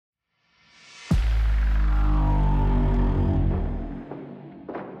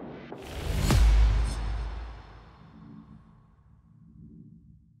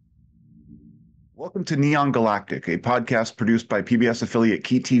Welcome to Neon Galactic, a podcast produced by PBS affiliate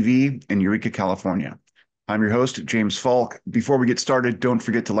Key TV in Eureka, California. I'm your host, James Falk. Before we get started, don't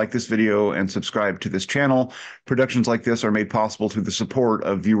forget to like this video and subscribe to this channel. Productions like this are made possible through the support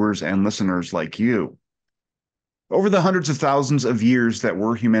of viewers and listeners like you. Over the hundreds of thousands of years that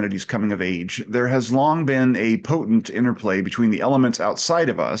were humanity's coming of age, there has long been a potent interplay between the elements outside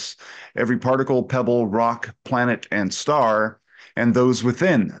of us, every particle, pebble, rock, planet, and star, and those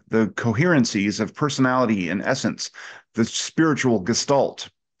within, the coherencies of personality and essence, the spiritual gestalt.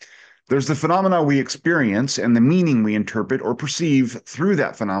 There's the phenomena we experience and the meaning we interpret or perceive through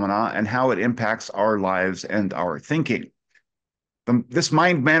that phenomena and how it impacts our lives and our thinking. This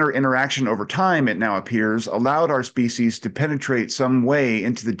mind-matter interaction over time, it now appears, allowed our species to penetrate some way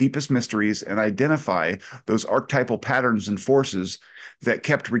into the deepest mysteries and identify those archetypal patterns and forces that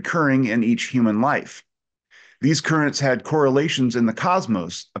kept recurring in each human life. These currents had correlations in the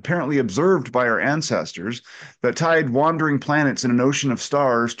cosmos, apparently observed by our ancestors, that tied wandering planets in an ocean of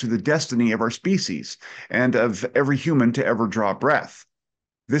stars to the destiny of our species and of every human to ever draw breath.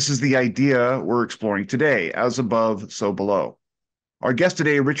 This is the idea we're exploring today, as above, so below. Our guest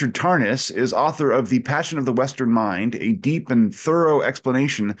today, Richard Tarnas, is author of The Passion of the Western Mind, a deep and thorough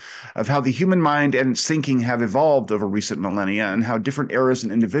explanation of how the human mind and its thinking have evolved over recent millennia and how different eras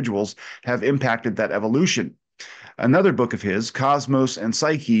and individuals have impacted that evolution. Another book of his, Cosmos and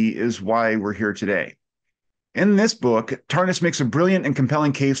Psyche, is why we're here today. In this book, Tarnas makes a brilliant and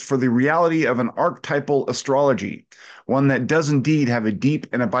compelling case for the reality of an archetypal astrology, one that does indeed have a deep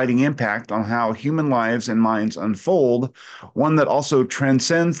and abiding impact on how human lives and minds unfold, one that also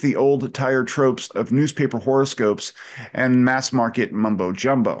transcends the old tired tropes of newspaper horoscopes and mass market mumbo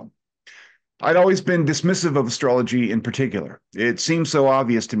jumbo. I'd always been dismissive of astrology in particular. It seemed so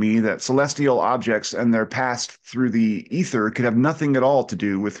obvious to me that celestial objects and their past through the ether could have nothing at all to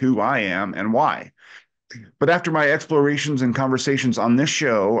do with who I am and why. But after my explorations and conversations on this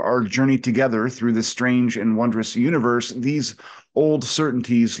show, our journey together through this strange and wondrous universe, these old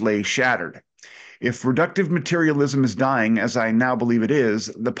certainties lay shattered. If reductive materialism is dying, as I now believe it is,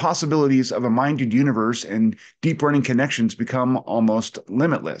 the possibilities of a minded universe and deep-running connections become almost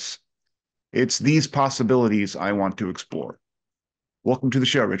limitless. It's these possibilities I want to explore. Welcome to the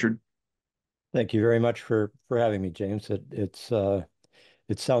show, Richard. Thank you very much for having me, James. It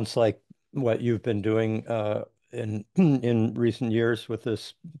sounds like what you've been doing in recent years with the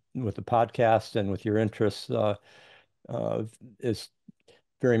podcast and with your interests uh, is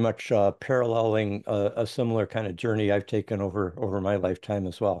very much paralleling a similar kind of journey I've taken over my lifetime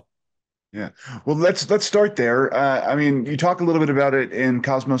as well. Yeah. Well, let's start there. I mean, you talk a little bit about it in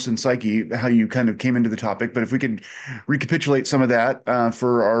Cosmos and Psyche, how you kind of came into the topic, but if we could recapitulate some of that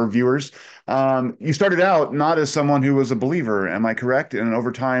for our viewers. You started out not as someone who was a believer, am I correct? And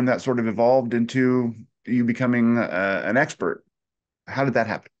over time, that sort of evolved into you becoming an expert. How did that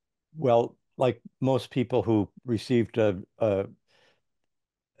happen? Well, like most people who received a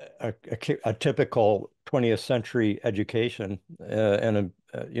typical 20th century education and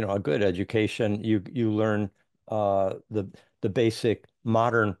a good education, you learn the basic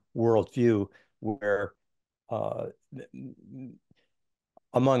modern worldview where uh,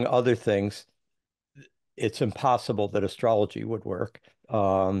 among other things, it's impossible that astrology would work.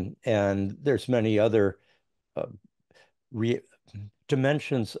 And there's many other uh, re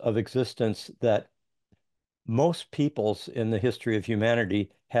dimensions of existence that most peoples in the history of humanity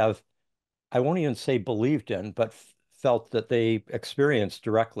have, I won't even say believed in, but felt that they experienced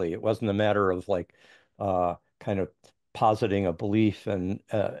directly. It wasn't a matter of like kind of positing a belief and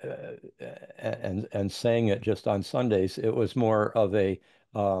saying it just on Sundays. It was more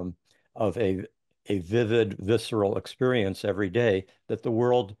um, of a vivid, visceral experience every day that the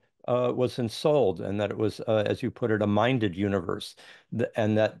world was ensouled and that it was, as you put it, a minded universe,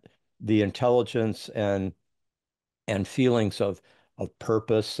 and that the intelligence and feelings of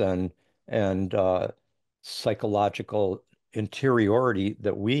purpose and psychological interiority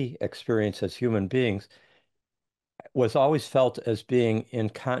that we experience as human beings was always felt as being in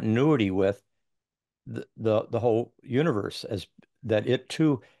continuity with the whole universe, as that it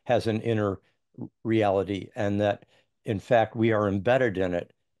too has an inner reality, and that in fact we are embedded in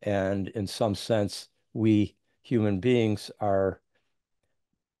it, and in some sense we human beings are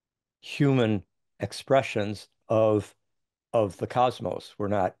human expressions of the cosmos. We're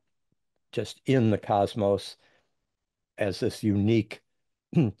not just in the cosmos as this unique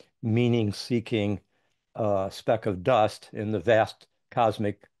meaning-seeking speck of dust in the vast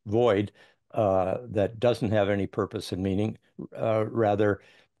cosmic void that doesn't have any purpose and meaning. Rather,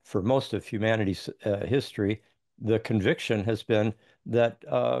 for most of humanity's history, the conviction has been that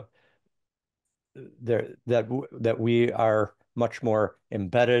that we are much more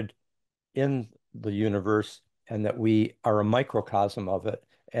embedded in the universe, and that we are a microcosm of it,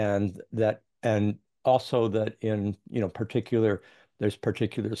 and also that in particular there's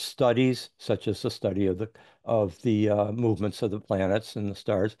particular studies such as the study of the movements of the planets and the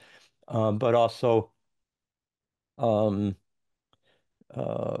stars, but also um,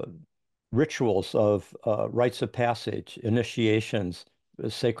 uh, rituals of rites of passage, initiations,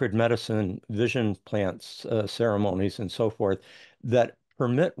 sacred medicine, vision plants, ceremonies, and so forth that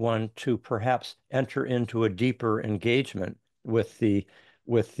permit one to perhaps enter into a deeper engagement with the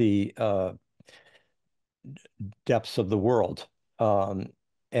depths of the world. Um,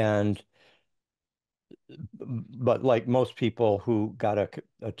 and but like most people who got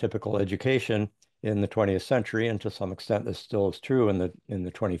a typical education in the 20th century, and to some extent this still is true in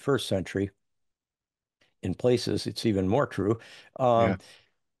the 21st century, in places it's even more true. Yeah. Um,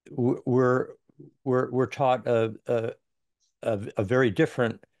 we're we're taught a very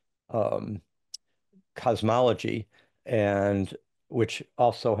different um, cosmology, and which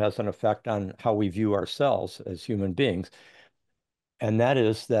also has an effect on how we view ourselves as human beings. And that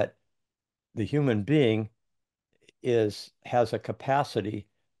is that the human being has a capacity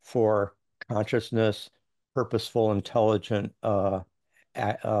for consciousness, purposeful, intelligent um,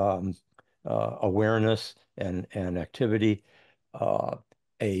 awareness and activity, uh,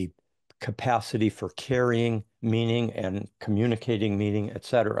 a capacity for carrying meaning and communicating meaning,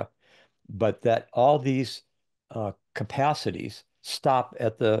 etc. But that all these capacities stop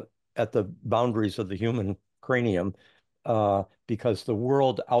at the boundaries of the human cranium, because the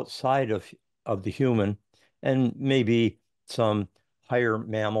world outside of the human, and maybe some higher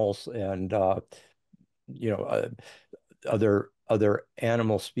mammals and you know uh, other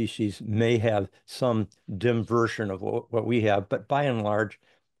animal species may have some dim version of what we have, but by and large,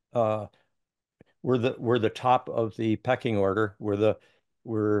 uh, we're the top of the pecking order. We're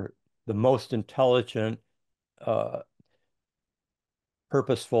the most intelligent, uh,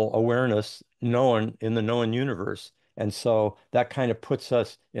 purposeful awareness known in the known universe. And so that kind of puts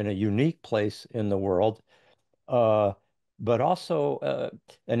us in a unique place in the world, uh, but also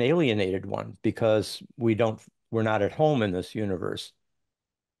an alienated one because we're not at home in this universe.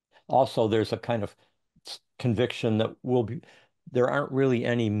 Also, there's a kind of conviction that there aren't really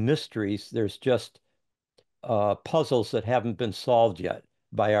any mysteries. There's just puzzles that haven't been solved yet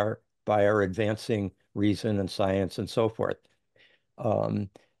by our advancing reason and science and so forth. Um,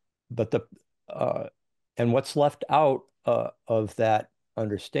 but the uh, and what's left out of that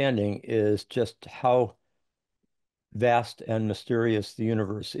understanding is just how vast and mysterious the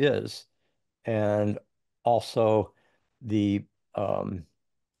universe is, and also the um,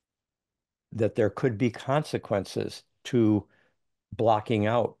 that there could be consequences to blocking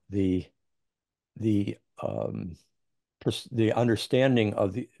out the the understanding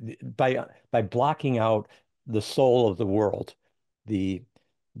of by blocking out the soul of the world, the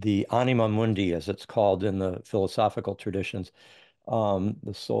the anima mundi, as it's called in the philosophical traditions,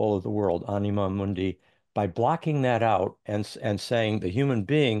 the soul of the world, anima mundi. By blocking that out and saying the human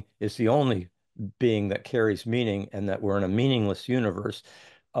being is the only being that carries meaning and that we're in a meaningless universe,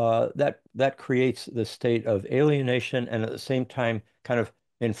 that creates the state of alienation and at the same time kind of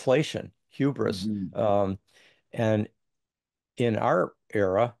inflation, hubris. Mhm. And in our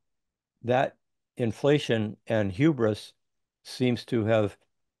era, that inflation and hubris seems to have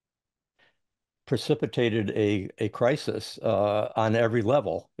precipitated a crisis on every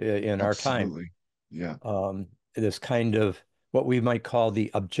level in our time. Absolutely. Yeah. This kind of what we might call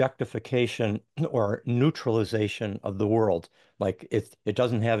the objectification or neutralization of the world. Like it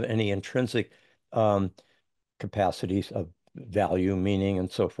doesn't have any intrinsic um, capacities of value, meaning,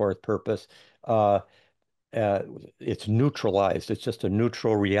 and so forth, purpose. Uh, uh, it's neutralized. It's just a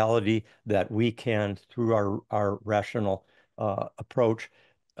neutral reality that we can, through our rational approach,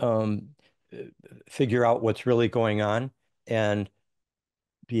 um, uh, figure out what's really going on and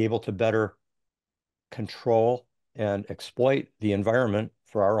be able to better control and exploit the environment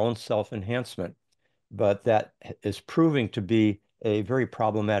for our own self-enhancement. But that is proving to be a very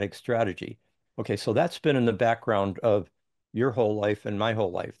problematic strategy. Okay, so that's been in the background of your whole life and my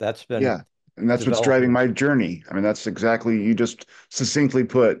whole life. That's been Yeah. And that's what's driving developing. my journey. I mean, that's exactly, you just succinctly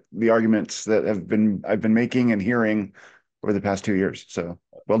put the arguments that I've been making and hearing over the past 2 years. So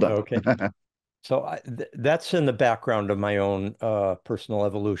well done. Okay. So that's in the background of my own personal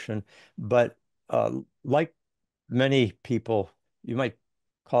evolution. But like many people, you might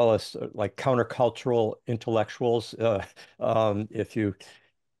call us like countercultural intellectuals, if you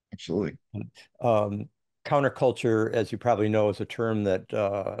Absolutely. um, Counterculture, as you probably know, is a term that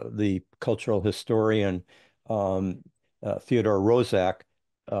the cultural historian um, Theodore Roszak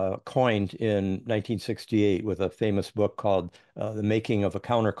coined in 1968 with a famous book called The Making of a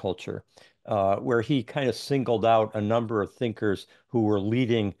Counterculture, where he kind of singled out a number of thinkers who were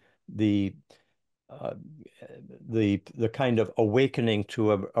leading the uh, the kind of awakening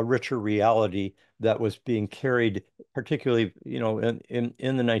to a richer reality that was being carried, particularly, in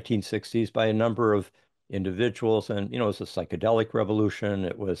the 1960s by a number of individuals. And, it was the psychedelic revolution.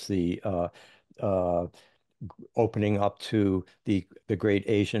 It was the uh, opening up to the great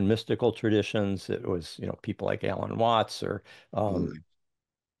Asian mystical traditions. It was, people like Alan Watts or Absolutely.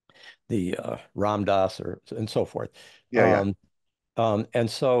 the Ram Dass or and so forth. Yeah, yeah. Um, and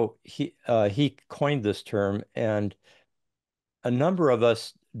so he coined this term, and a number of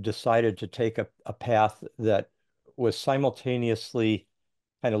us decided to take a path that was simultaneously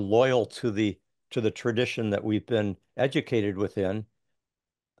kind of loyal to the tradition that we've been educated within,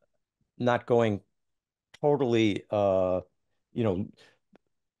 not going totally you know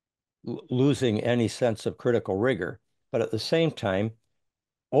losing any sense of critical rigor, but at the same time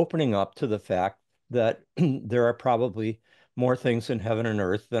opening up to the fact that there are probably more things in heaven and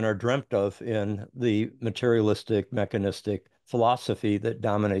earth than are dreamt of in the materialistic, mechanistic philosophy that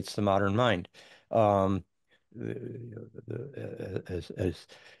dominates the modern mind. Um, as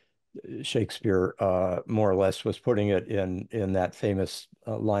Shakespeare more or less was putting it in that famous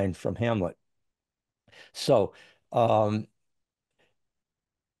line from Hamlet. So, um,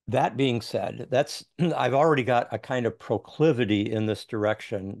 that being said, that's I've already got a kind of proclivity in this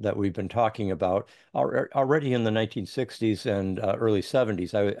direction that we've been talking about already in the 1960s and early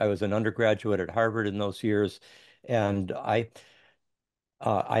 70s. I was an undergraduate at Harvard in those years, and I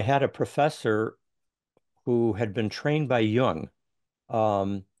had a professor who had been trained by Jung,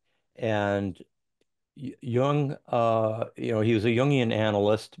 um, and Jung, he was a Jungian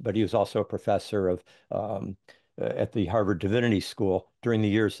analyst, but he was also a professor of at the Harvard Divinity School during the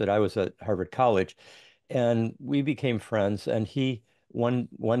years that I was at Harvard College, and we became friends. And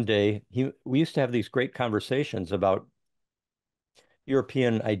one day we used to have these great conversations about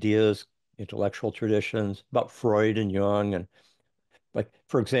European ideas, intellectual traditions, about Freud and Jung, and like,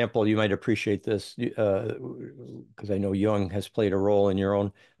 for example, you might appreciate this because I know Jung has played a role in your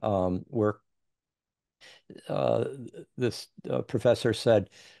own work. uh, this professor said,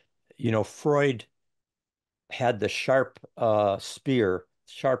 Freud had the sharp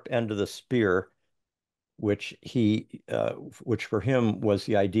end of the spear, which for him was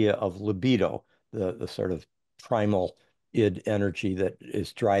the idea of libido, the sort of primal id energy that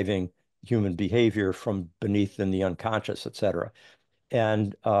is driving human behavior from beneath in the unconscious, etc.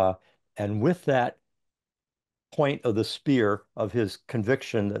 And with that point of the spear of his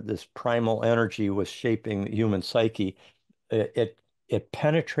conviction that this primal energy was shaping the human psyche, it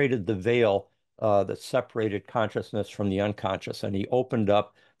penetrated the veil that separated consciousness from the unconscious, and he opened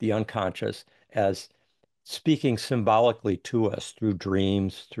up the unconscious as speaking symbolically to us through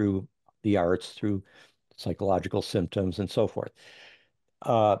dreams, through the arts, through psychological symptoms, and so forth.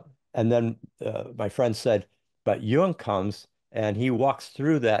 Uh, and then my friend said, but Jung comes and he walks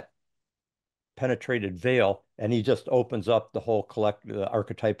through that penetrated veil, and he just opens up the whole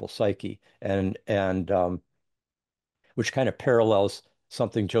archetypal psyche, and which kind of parallels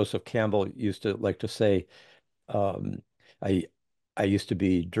something Joseph Campbell used to like to say. Um, I I used to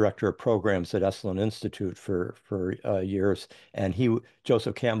be director of programs at Esalen Institute for years, and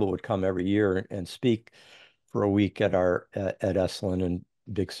Joseph Campbell would come every year and speak for a week at Esalen in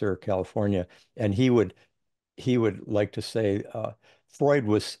Big Sur, California, and he would like to say Freud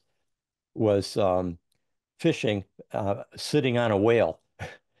was fishing, sitting on a whale,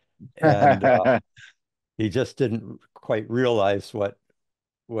 and he just didn't quite realize what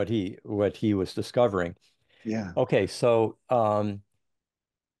he was discovering. Yeah. Okay, so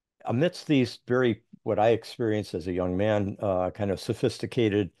amidst these what I experienced as a young man, kind of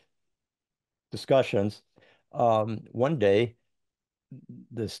sophisticated discussions, one day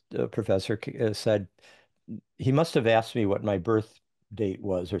this professor said he must have asked me what my birth date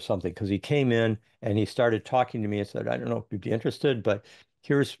was or something, because he came in and he started talking to me and said, I don't know if you'd be interested, but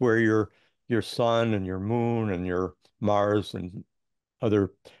here's where your sun and your moon and your Mars and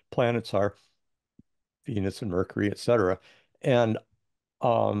other planets are, Venus and Mercury, etc. And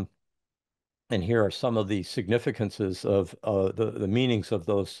um, and here are some of the significances of the meanings of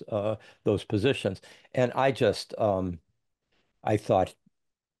those positions. And I thought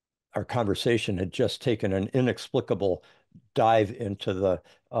our conversation had just taken an inexplicable dive into the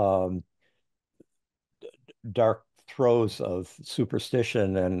um, dark throes of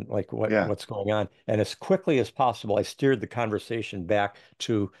superstition and like Yeah. what's going on. And as quickly as possible, I steered the conversation back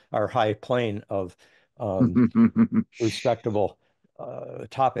to our high plane of um, respectable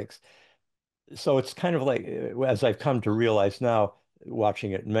topics. So it's kind of like, as I've come to realize now,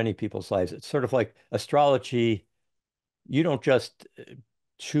 watching it in many people's lives, it's sort of like astrology. You don't just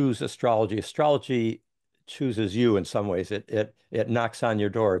choose astrology. Astrology chooses you in some ways. It knocks on your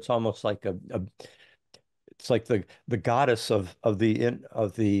door. It's almost like it's like the goddess of the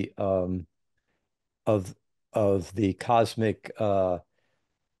cosmic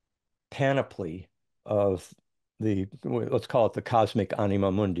panoply of the, let's call it the cosmic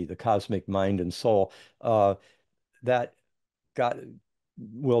anima mundi, the cosmic mind and soul, that got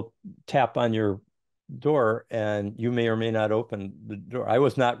will tap on your door, and you may or may not open the door. I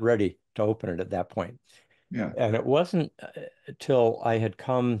was not ready to open it at that point. Yeah. And it wasn't till I had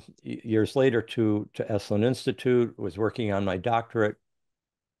come years later to Esalen Institute, was working on my doctorate.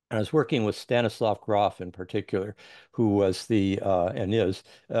 I was working with Stanislave Grof in particular, who was and is,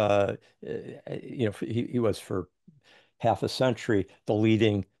 he was for half a century the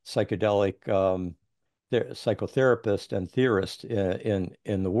leading psychedelic psychotherapist and theorist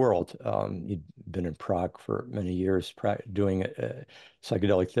in the world. He'd been in Prague for many years doing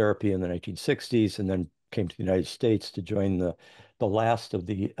psychedelic therapy in the 1960s, and then came to the United States to join the last of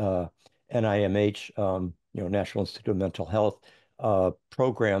the NIMH, National Institute of Mental Health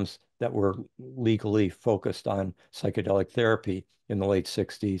programs that were legally focused on psychedelic therapy in the late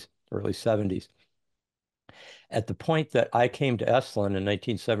 60s, early 70s. At the point that I came to Esalen in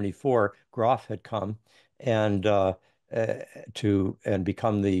 1974, Grof had come and uh, and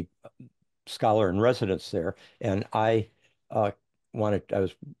become the scholar in residence there, and uh, I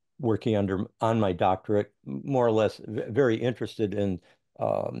was working on my doctorate, more or less very interested in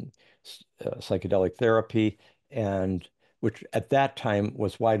um, psychedelic therapy, and which at that time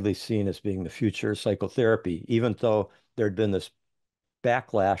was widely seen as being the future of psychotherapy, even though there'd been this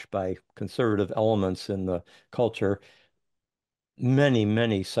backlash by conservative elements in the culture. Many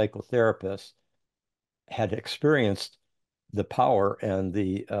psychotherapists had experienced the power and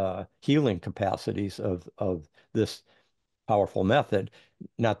the healing capacities of this powerful method.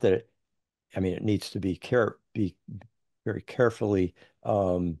 Not that I mean, it needs to be very carefully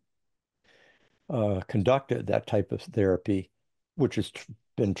um, conducted, that type of therapy, which has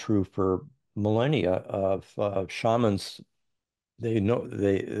been true for millennia of shamans. They know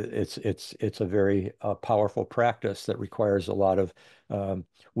it's a very powerful practice that requires a lot of um,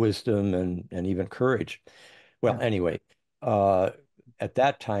 wisdom and even courage. Well, Yeah. anyway, uh, at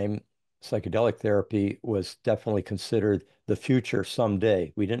that time, psychedelic therapy was definitely considered the future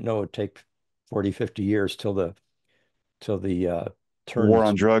someday. We didn't know it would take 40, 50 years till the War turn,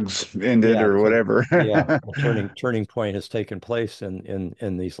 on drugs ended yeah, or whatever. the turning point has taken place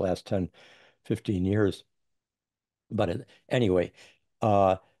in these last 10, 15 years. But anyway,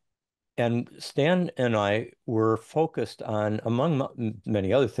 uh, and Stan and I were focused on, among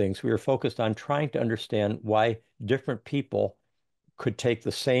many other things, we were focused on trying to understand why different people could take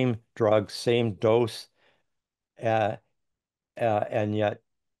the same drug, same dose, uh, and yet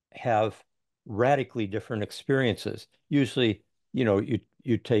have radically different experiences. Usually,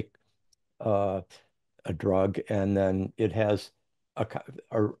 you take uh, a drug, and then it has a,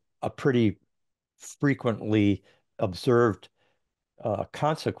 a, a pretty frequently observed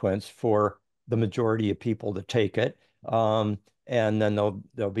consequence for the majority of people that take it. And then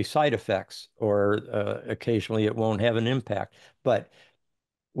there'll be side effects, or occasionally it won't have an impact. But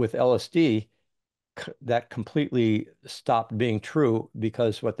with LSD, that completely stopped being true,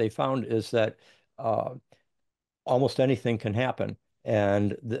 because what they found is that uh, almost anything can happen.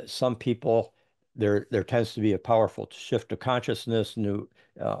 And some people, there tends to be a powerful shift of consciousness, new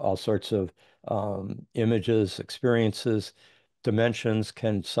all sorts of images, experiences, dimensions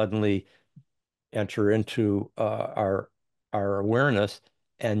can suddenly enter into our awareness,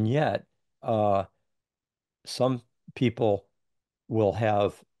 and yet uh, some people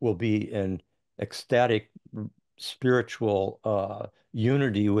will be in ecstatic spiritual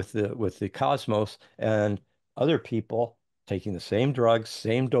unity with the cosmos, and other people taking the same drugs,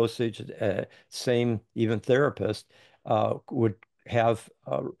 same dosage, same even therapist have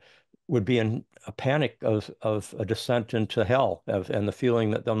would be in a panic of a descent into hell, and the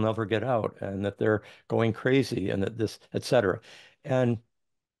feeling that they'll never get out, and that they're going crazy, and that this, etc. And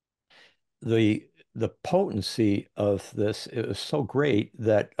the potency of this, it was so great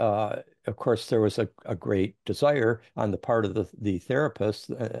that of course there was a great desire on the part of the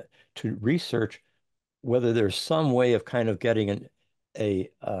therapist to research whether there's some way of kind of getting a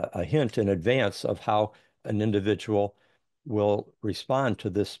hint in advance of how an individual will respond to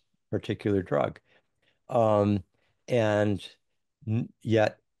this particular drug. Um, and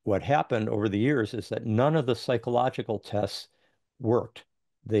yet, what happened over the years is that none of the psychological tests worked.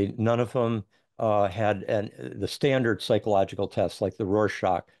 None of them had the standard psychological tests like the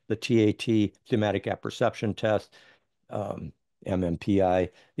Rorschach, the TAT, thematic apperception test, um, MMPI.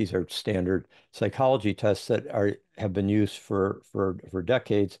 These are standard psychology tests that have been used for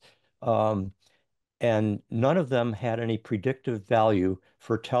decades. Um, and none of them had any predictive value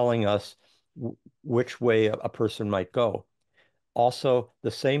for telling us which way a person might go. Also,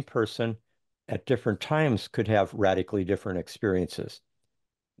 the same person at different times could have radically different experiences.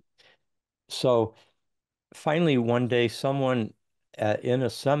 So finally, one day, someone in a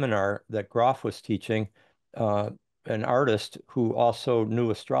seminar that Grof was teaching, uh, an artist who also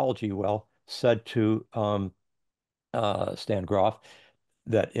knew astrology well, said to Stan Grof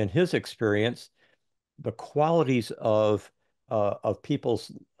that in his experience, the qualities of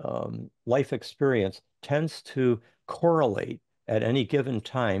people's life experience tends to correlate at any given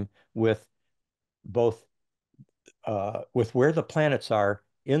time with both with where the planets are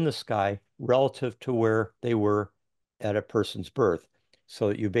in the sky relative to where they were at a person's birth. So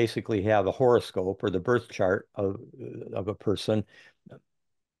that you basically have a horoscope or the birth chart of a person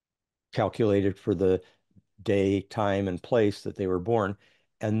calculated for the day, time, and place that they were born.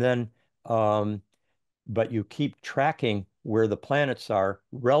 And then um, but you keep tracking where the planets are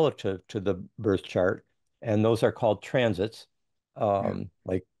relative to the birth chart, and those are called transits. Yeah.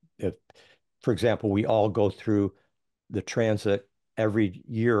 Like if, for example, we all go through the transit every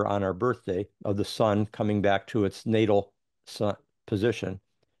year on our birthday of the sun coming back to its natal sun position,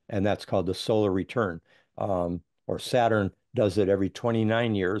 and that's called the solar return. Or Saturn does it every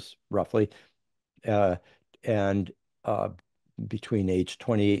 29 years, roughly. Uh, and uh, between age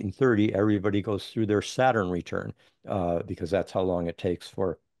 28 and 30, everybody goes through their Saturn return because that's how long it takes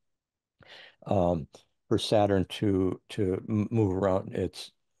um, for Saturn to move around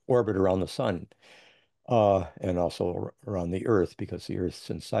its orbit around the sun and also around the Earth because the Earth's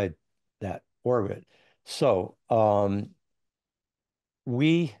inside that orbit. So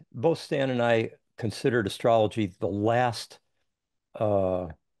we both Stan and I considered astrology the last uh,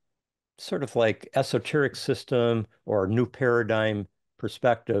 sort of like esoteric system or new paradigm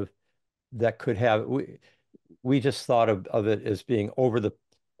perspective that could have we just thought of it as being over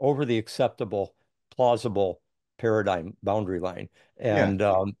the acceptable, plausible paradigm boundary line. Yeah.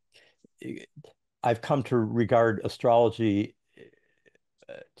 And I've come to regard astrology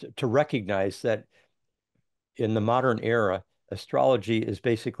to recognize that in the modern era, astrology is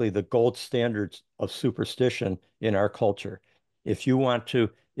basically the gold standards of superstition in our culture. If you want to,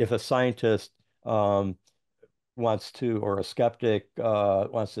 if a scientist wants to, or a skeptic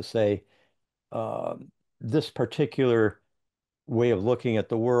wants to say, this particular way of looking at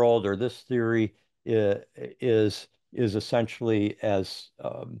the world or this theory is essentially as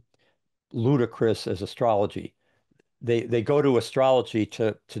ludicrous as astrology. They go to astrology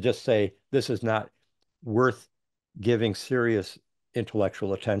to just say this is not worth giving serious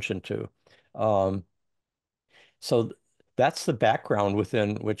intellectual attention to. Um, so that's the background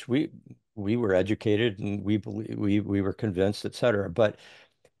within which we were educated and we believe we were convinced, et cetera. But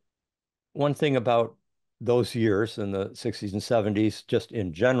one thing about those years in the 60s and 70s, just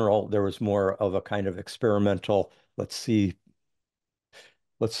in general, there was more of a kind of experimental, let's see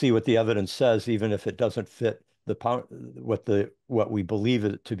what the evidence says, even if it doesn't fit what we believe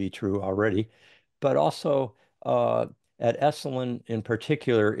it to be true already. But also at Esalen in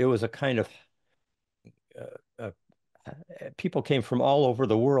particular, it was a kind of uh, people came from all over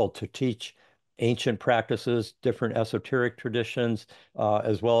the world to teach ancient practices, different esoteric traditions,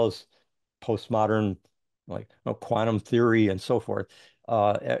 as well as postmodern, like quantum theory and so forth.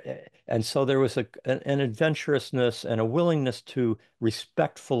 And so there was an adventurousness and a willingness to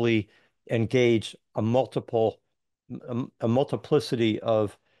respectfully engage a multiplicity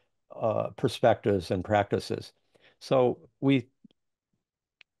of perspectives and practices. So we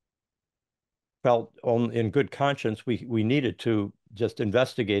felt in good conscience we needed to just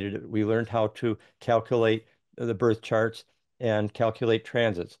investigate it. We learned how to calculate the birth charts and calculate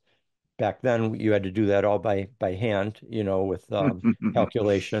transits. Back then, you had to do that all by hand, with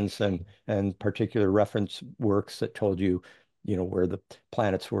calculations and particular reference works that told you, where the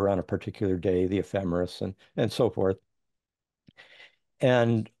planets were on a particular day, the ephemeris, and so forth.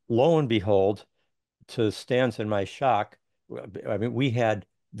 And lo and behold, to Stan's and my shock, I mean, we had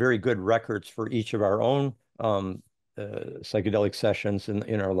very good records for each of our own psychedelic sessions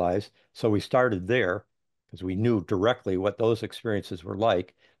in our lives. So we started there because we knew directly what those experiences were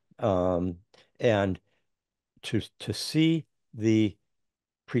like. Um, and to see the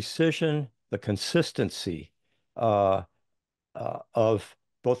precision, the consistency uh, of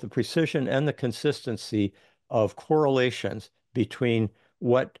both the precision and the consistency of correlations between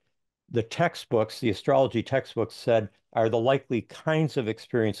what the textbooks, the astrology textbooks said are the likely kinds of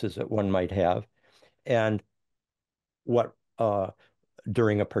experiences that one might have, and what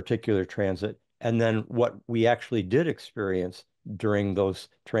during a particular transit, and then what we actually did experience during those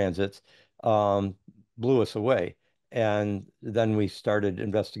transits um, blew us away. And then we started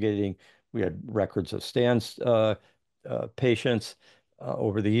investigating. We had records of Stan's patients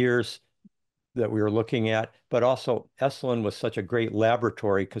over the years that we were looking at, but also Esalen was such a great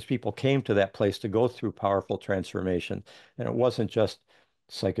laboratory because people came to that place to go through powerful transformation. And it wasn't just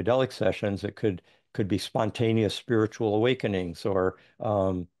psychedelic sessions, it could be spontaneous spiritual awakenings or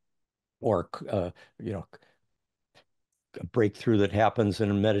you know, a breakthrough that happens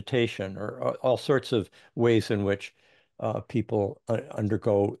in meditation or all sorts of ways in which people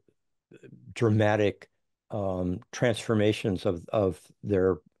undergo dramatic transformations of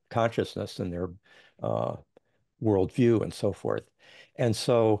their consciousness and their uh, worldview and so forth. And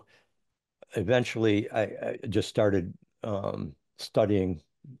so eventually I just started studying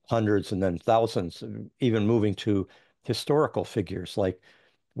hundreds and then thousands, even moving to historical figures like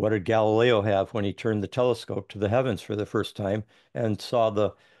what did Galileo have when he turned the telescope to the heavens for the first time and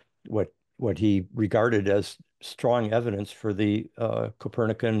saw what he regarded as strong evidence for the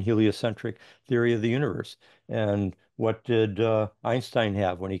Copernican heliocentric theory of the universe? And what did Einstein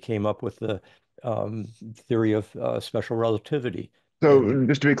have when he came up with the theory of special relativity? And So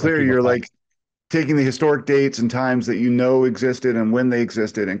just to be when clear, people you're thought, like taking the historic dates and times that you know existed and when they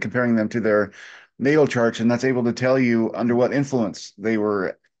existed and comparing them to their natal charts, and that's able to tell you under what influence they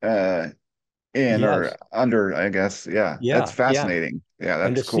were in or yes, under, I guess. Yeah, that's yeah. fascinating. Yeah,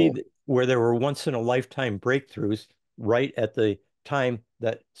 And that's to see cool. where there were once in a lifetime breakthroughs right at the time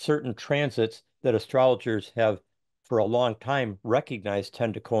that certain transits that astrologers have for a long time recognized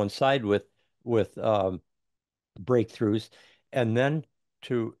tend to coincide with breakthroughs, and then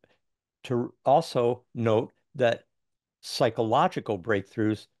to to also note that psychological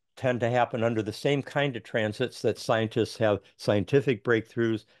breakthroughs tend to happen under the same kind of transits that scientists have scientific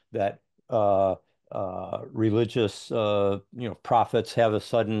breakthroughs, that religious, prophets have a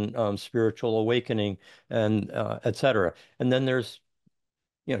sudden spiritual awakening, and et cetera. And then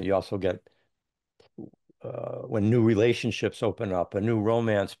you also get when new relationships open up, a new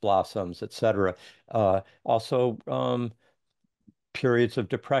romance blossoms, et cetera. Also, periods of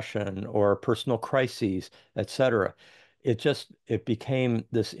depression or personal crises, etc. It became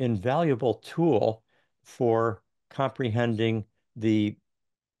this invaluable tool for comprehending the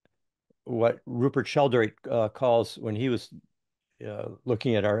what Rupert Sheldrake calls when he was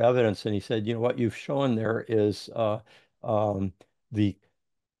looking at our evidence, and he said, what you've shown there um, the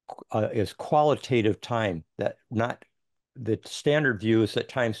is qualitative time, that not the standard view is that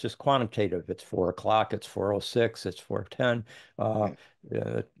time's just quantitative. It's 4 o'clock, it's 4:06, it's 4:10. Uh, Yeah.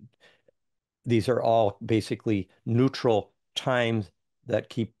 uh, these are all basically neutral times that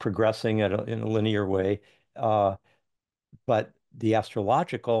keep progressing in a linear way. Uh, but the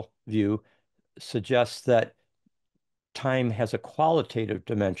astrological view suggests that time has a qualitative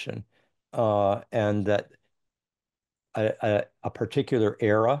dimension, and that a particular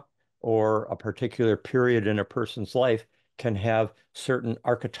era or a particular period in a person's life can have certain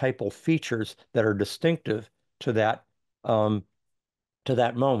archetypal features that are distinctive to um,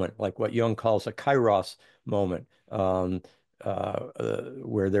 that moment, like what Jung calls a kairos moment, where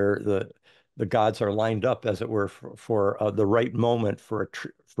the gods are lined up, as it were, for the right moment for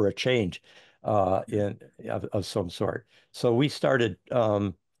a change in of some sort. So we started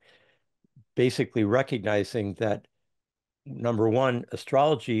basically recognizing that, number one,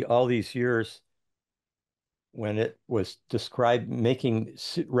 astrology all these years, when it was described,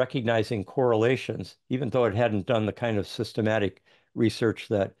 recognizing correlations, even though it hadn't done the kind of systematic research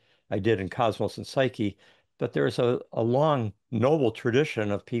that I did in Cosmos and Psyche, but there's a long, noble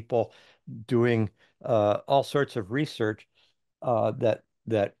tradition of people doing all sorts of research that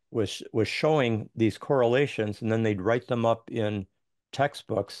was showing these correlations, and then they'd write them up in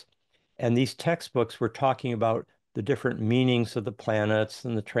textbooks. And these textbooks were talking about the different meanings of the planets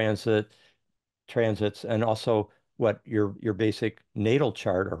and the transits, and also what your basic natal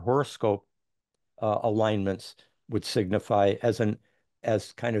chart or horoscope alignments would signify as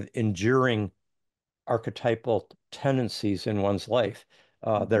kind of enduring archetypal tendencies in one's life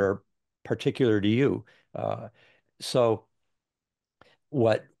that Mhm. are particular to you. Uh, so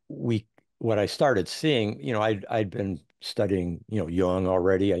what we what I started seeing, I'd been studying, Jung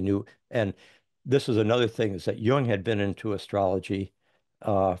already. I knew, and this is another thing is that Jung had been into astrology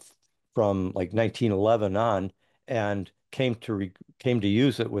uh, from like 1911 on and came to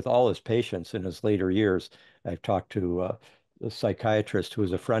use it with all his patients in his later years. I've talked to a psychiatrist who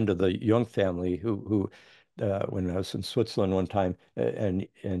was a friend of the Jung family who when I was in Switzerland one time, and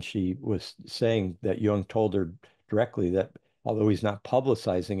she was saying that Jung told her directly that although he's not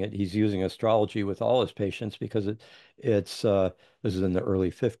publicizing it, he's using astrology with all his patients because it's this is in the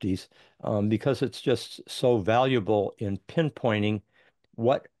early 50s, because it's just so valuable in pinpointing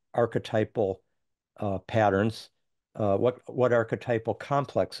what archetypal patterns, what archetypal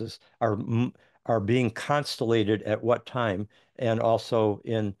complexes are being constellated at what time, and also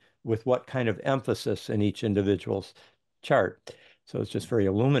in with what kind of emphasis in each individual's chart. So it's just very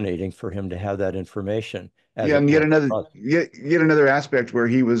illuminating for him to have that information, as Yeah, it and was for us. yet another aspect where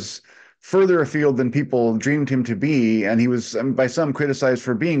he was further afield than people dreamed him to be, and he was by some criticized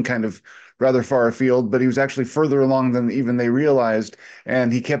for being kind of rather far afield, but he was actually further along than even they realized,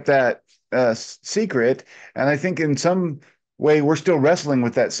 and he kept that secret. And I think in some way we're still wrestling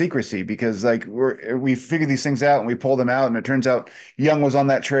with that secrecy because like we figure these things out and we pull them out, and it turns out Young was on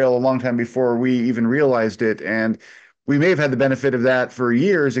that trail a long time before we even realized it, and we may have had the benefit of that for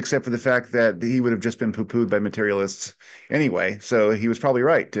years, except for the fact that he would have just been poo-pooed by materialists anyway. So he was probably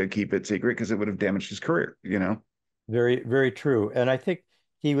right to keep it secret because it would have damaged his career, you know? Very, very true. And I think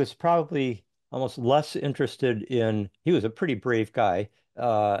he was probably almost less interested in, he was a pretty brave guy.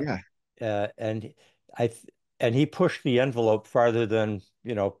 Uh, Yeah, and I, th and he pushed the envelope farther than,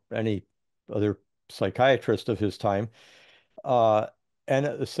 any other psychiatrist of his time. Uh, and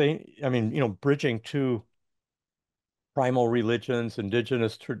at the same, I mean, bridging to primal religions,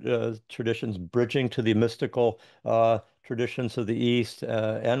 indigenous traditions, bridging to the mystical traditions of the East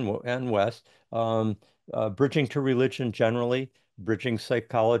and West, bridging to religion generally, bridging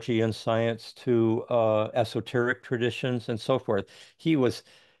psychology and science to esoteric traditions and so forth. He was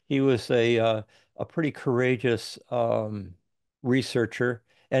he was a pretty courageous researcher,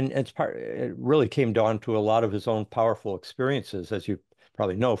 and it really came down to a lot of his own powerful experiences, as you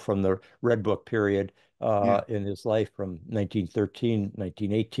probably know from the Red Book period yeah, in his life from 1913,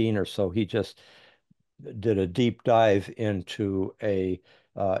 1918 or so. He just did a deep dive into a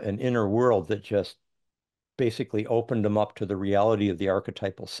an inner world that just basically opened him up to the reality of the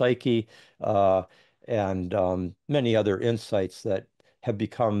archetypal psyche uh, and many other insights that have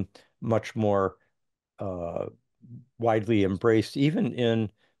become much more uh, widely embraced, even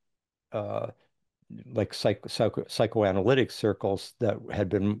in uh, like psychoanalytic circles that had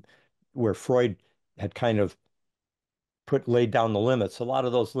been where Freud had kind of laid down the limits. A lot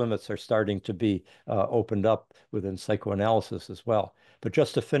of those limits are starting to be opened up within psychoanalysis as well. But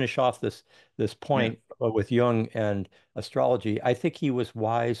just to finish off this yeah, point with Jung and astrology, I think he was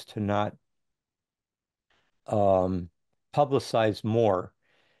wise to not um, publicize more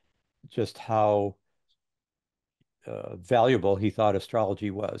just how valuable he thought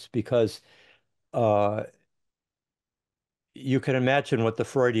astrology was, because uh, you can imagine what the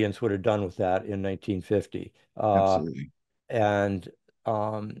Freudians would have done with that in 1950. absolutely. And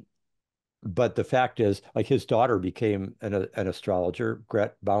um, But the fact is, like his daughter became an astrologer,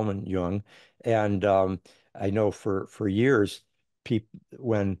 Gret Bauman Jung, and I know for years,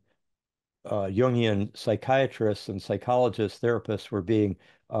 when Jungian psychiatrists and psychologists, therapists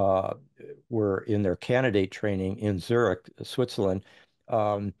uh, were in their candidate training in Zurich, Switzerland.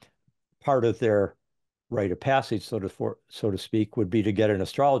 Um, Part of their rite of passage, so to speak, would be to get an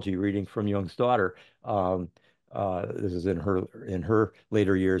astrology reading from Jung's daughter. Um, this is in her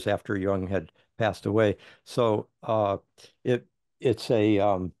later years after Jung had passed away. So it it's a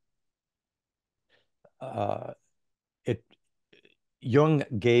uh, it Jung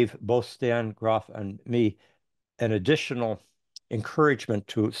gave both Stan Grof and me an additional encouragement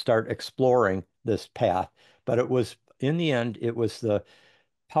to start exploring this path. But it was in the end, it was the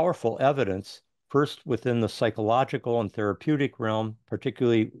powerful evidence, first within the psychological and therapeutic realm,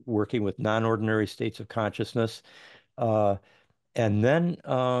 particularly working with non-ordinary states of consciousness, uh, and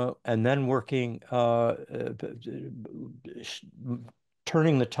then working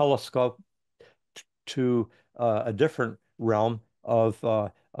turning the telescope to a different realm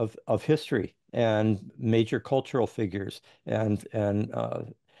of history and major cultural figures, and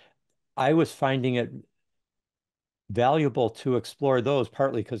I was finding it valuable to explore those,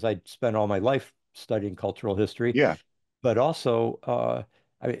 partly because I'd spent all my life studying cultural history, Yeah, but also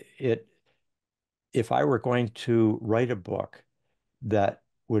if I were going to write a book that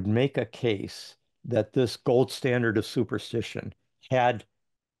would make a case that this gold standard of superstition had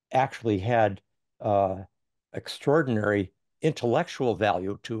actually had uh, extraordinary intellectual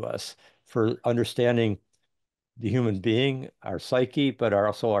value to us for understanding the human being, our psyche, but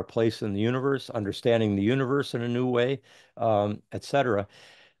also our place in the universe, understanding the universe in a new way, etc.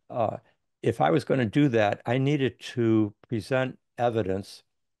 Uh, if I was going to do that, I needed to present evidence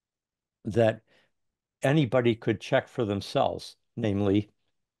that anybody could check for themselves, namely,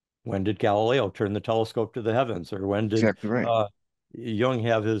 when did Galileo turn the telescope to the heavens, or when did Exactly right. Jung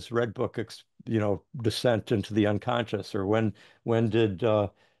have his Red Book, descent into the unconscious, or when did uh,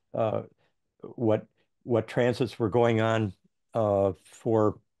 what what transits were going on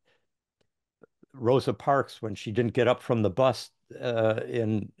for Rosa Parks when she didn't get up from the bus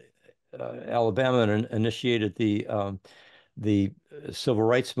in Alabama and initiated the civil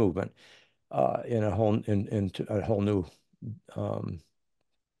rights movement in into a whole new um,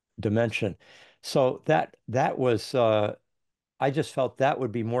 dimension. So that was I just felt that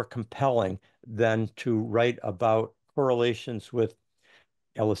would be more compelling than to write about correlations with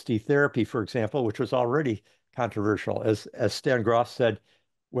LSD therapy, for example, which was already controversial. As Stan Grof said,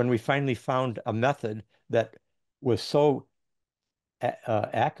 when we finally found a method that was so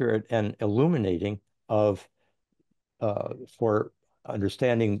accurate and illuminating of for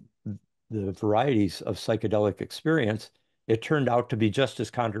understanding the varieties of psychedelic experience, it turned out to be just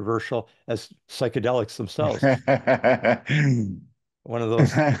as controversial as psychedelics themselves. One of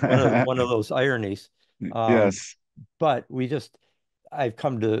those ironies. Um, Yes. but I've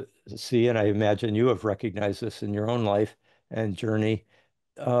come to see, and I imagine you have recognized this in your own life and journey,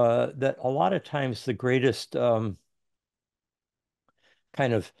 that a lot of times the greatest kind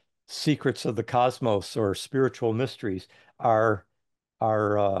of secrets of the cosmos or spiritual mysteries are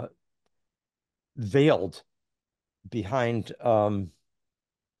are veiled behind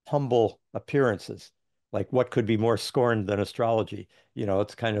humble appearances. Like what could be more scorned than astrology?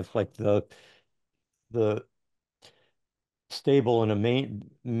 It's kind of like the stable in a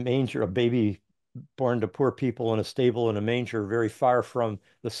manger, a baby born to poor people in a stable in a manger, very far from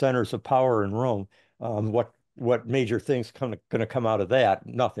the centers of power in Rome. What major things going to come out of that?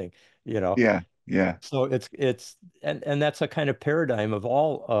 Nothing, you know. Yeah. Yeah. So and that's a kind of paradigm of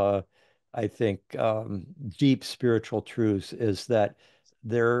all I think deep spiritual truths is that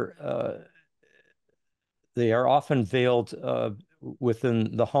they're they are often veiled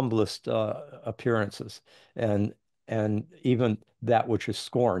within the humblest appearances, and even that which is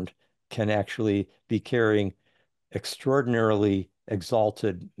scorned can actually be carrying extraordinarily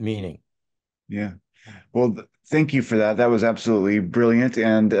exalted meaning. Yeah. Well, thank you for that. That was absolutely brilliant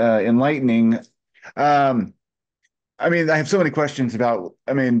and enlightening. Um, I mean, I have so many questions about,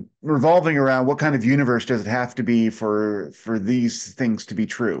 I mean, revolving around what kind of universe does it have to be for these things to be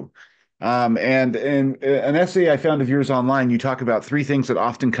true? And in an essay I found of yours online, you talk about three things that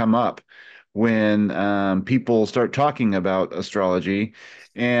often come up when people start talking about astrology.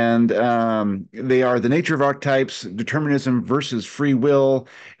 And they are the nature of archetypes, determinism versus free will,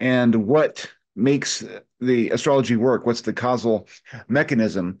 and what makes the astrology work. What's the causal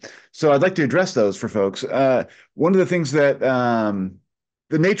mechanism? So I'd like to address those for folks. One of the things that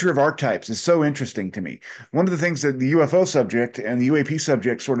the nature of archetypes is so interesting to me. One of the things that the UFO subject and the UAP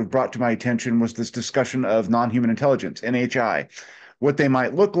subject sort of brought to my attention was this discussion of non-human intelligence, NHI, what they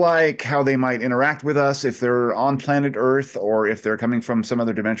might look like, how they might interact with us if they're on planet Earth or if they're coming from some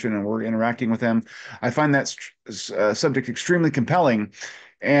other dimension and we're interacting with them. I find that subject extremely compelling.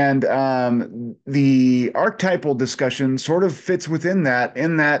 And the archetypal discussion sort of fits within that,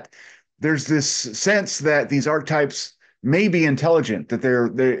 in that there's this sense that these archetypes may be intelligent, that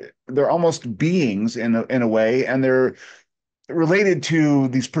they're almost beings in a way, and they're related to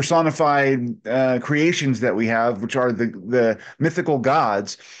these personified creations that we have, which are the mythical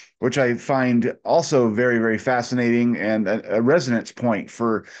gods, which I find also very, very fascinating and a resonance point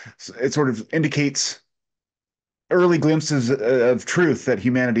for it sort of indicates early glimpses of truth that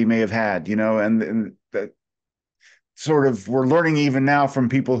humanity may have had, and that sort of we're learning even now from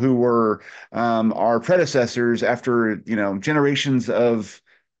people who were our predecessors after generations of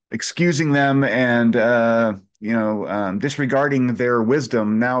excusing them and disregarding their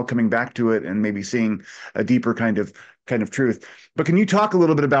wisdom, now coming back to it and maybe seeing a deeper kind of truth. But can you talk a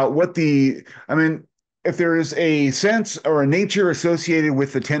little bit about I mean, if there is a sense or a nature associated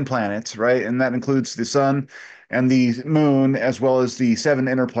with the 10 planets, right? And that includes the sun and the moon, as well as the seven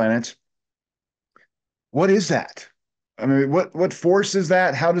inner planets. What is that? I mean, what force is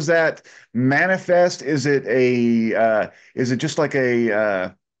that? How does that manifest? Is it just like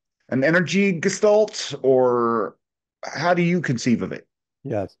a an energy gestalt, or how do you conceive of it?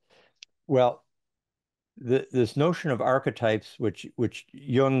 Yes. Well, this notion of archetypes, which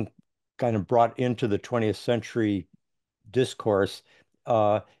Jung kind of brought into the 20th century discourse,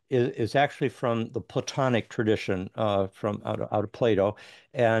 is actually from the Platonic tradition, from out of Plato,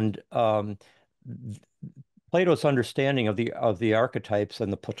 and Plato's understanding of the archetypes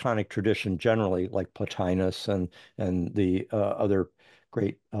and the Platonic tradition generally, like Plotinus and the other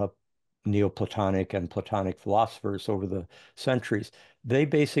great Neoplatonic and Platonic philosophers over the centuries, they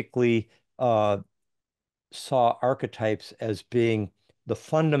basically saw archetypes as being the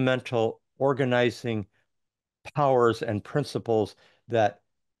fundamental organizing powers and principles that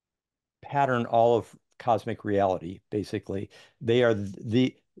pattern all of cosmic reality, basically. They are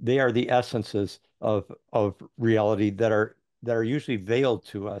the essences of reality that are usually veiled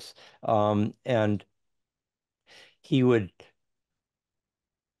to us. And he would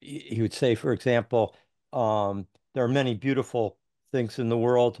he would say, for example, there are many beautiful things in the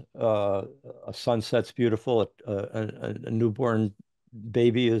world. A sunset's beautiful. A newborn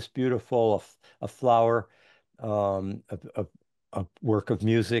baby is beautiful. A flower, a work of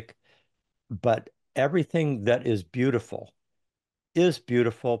music. But everything that is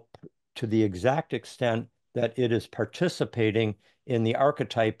beautiful to the exact extent that it is participating in the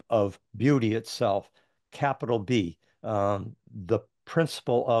archetype of beauty itself, capital B, the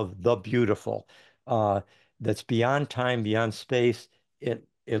principle of the beautiful, uh, that's beyond time, beyond space. It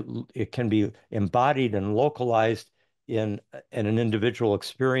can be embodied and localized in an individual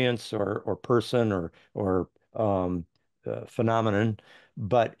experience or person or phenomenon,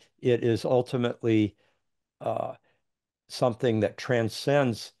 but it is ultimately uh, something that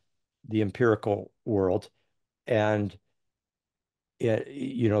transcends the empirical world. And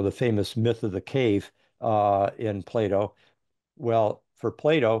the famous myth of the cave in Plato. Well, for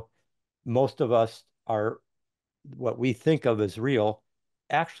Plato, most of us are what we think of as real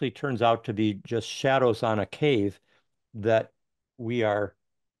actually turns out to be just shadows on a cave that we are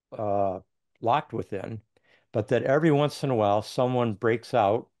uh, locked within, but that every once in a while someone breaks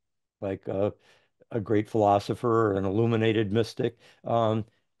out, like a great philosopher or an illuminated mystic,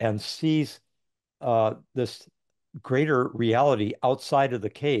 and sees this greater reality outside of the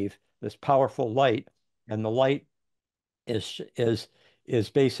cave, this powerful light, and the light is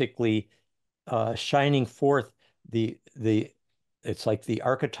basically shining forth the it's like the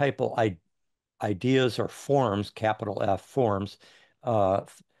archetypal ideas or forms, capital F forms, uh,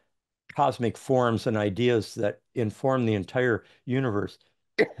 cosmic forms and ideas that inform the entire universe.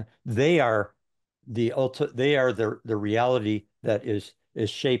 They are they are the reality that is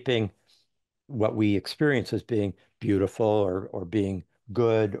shaping what we experience as being beautiful or being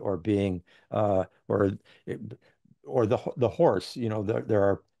good or being uh, or or the horse. There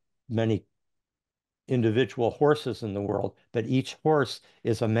are many individual horses in the world, but each horse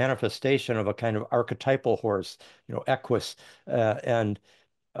is a manifestation of a kind of archetypal horse, equus, and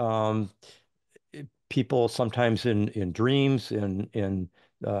um, people sometimes in dreams, in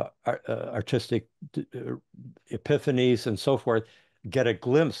artistic epiphanies and so forth, get a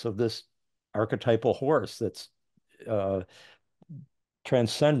glimpse of this archetypal horse that's uh,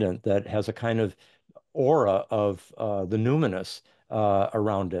 transcendent, that has a kind of aura of the numinous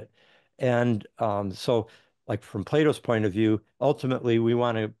around it. And so, like from Plato's point of view, ultimately we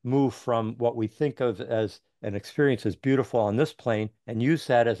want to move from what we think of as an experience as beautiful on this plane and use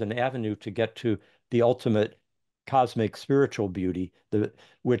that as an avenue to get to the ultimate cosmic spiritual beauty,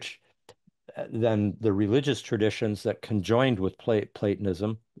 which then the religious traditions that conjoined with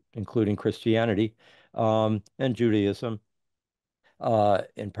Platonism, including Christianity and Judaism,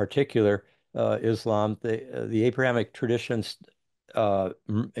 in particular, Islam, the Abrahamic traditions,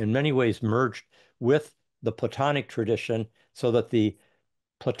 in many ways merged with the Platonic tradition, so that the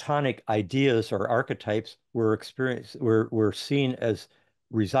Platonic ideas or archetypes were seen as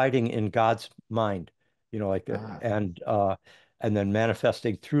residing in God's mind, like Ah, and then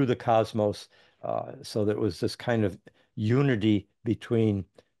manifesting through the cosmos, so that it was this kind of unity between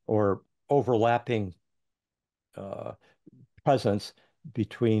or overlapping uh, presence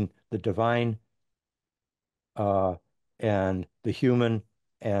between the divine uh, and the human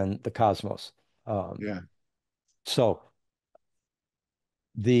and the cosmos. Um, yeah. so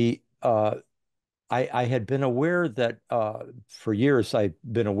the I had been aware that for years I'd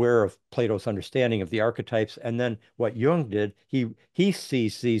been aware of Plato's understanding of the archetypes, and then what Jung did, he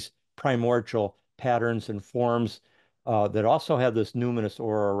sees these primordial patterns and forms that also have this numinous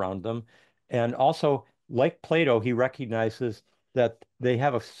aura around them, and also like Plato, he recognizes that they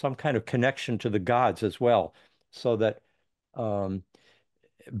have some kind of connection to the gods as well, so that um,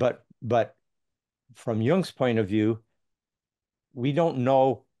 but from Jung's point of view, we don't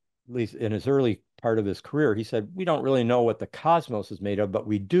know, at least in his early part of his career, he said, we don't really know what the cosmos is made of, but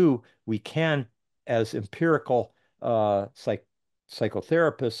we can, as empirical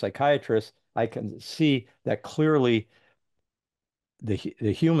psychotherapist, psychiatrist, I can see that clearly the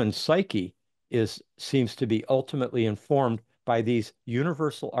human psyche is seems to be ultimately informed by these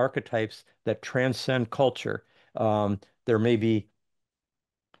universal archetypes that transcend culture. There may be,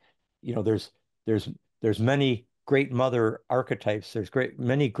 you know, there's there's many great mother archetypes. There's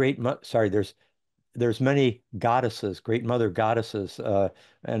many goddesses, great mother goddesses,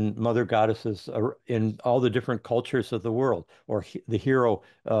 and mother goddesses in all the different cultures of the world, or the hero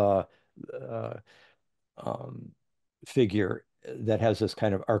uh, um, figure that has this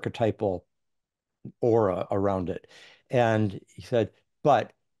kind of archetypal aura around it. And he said,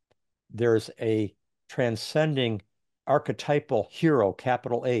 but there's a transcending archetypal hero,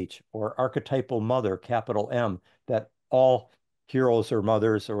 capital H, or archetypal mother, capital M, that all heroes or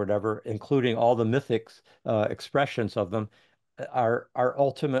mothers or whatever, including all the mythics expressions of them, are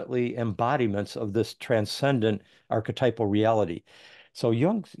ultimately embodiments of this transcendent archetypal reality. So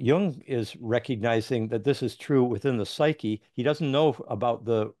Jung is recognizing that this is true within the psyche. He doesn't know about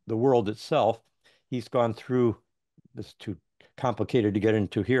the world itself. He's gone through this is too complicated to get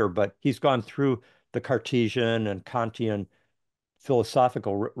into here, but he's gone through the Cartesian and Kantian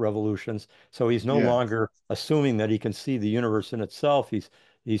philosophical revolutions. So he's no Yeah. longer assuming that he can see the universe in itself. He's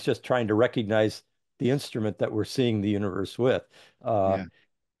just trying to recognize the instrument that we're seeing the universe with. Uh, Yeah.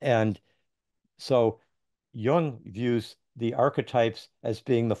 and so Jung views the archetypes as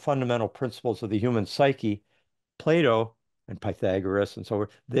being the fundamental principles of the human psyche. Plato and Pythagoras and so forth,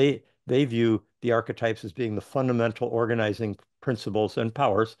 they view the archetypes as being the fundamental organizing principles and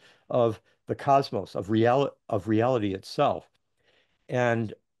powers of the cosmos, of reality itself.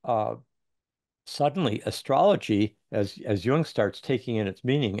 And uh, suddenly astrology, as Jung starts taking in its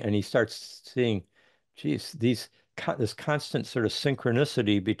meaning, and he starts seeing, geez, this constant sort of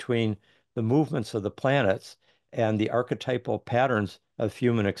synchronicity between the movements of the planets and the archetypal patterns of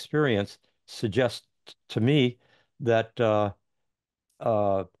human experience suggests to me that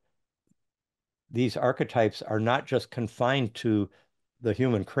uh, these archetypes are not just confined to the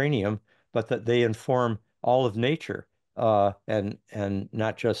human cranium, but that they inform all of nature, and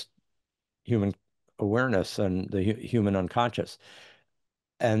not just human awareness and the human unconscious.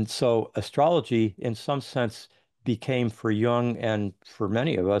 And so astrology, in some sense, became for Jung and for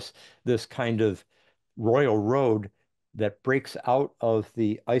many of us this kind of royal road that breaks out of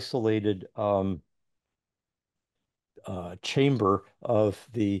the isolated chamber of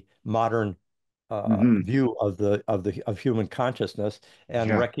the modern Hmm. view of human consciousness, and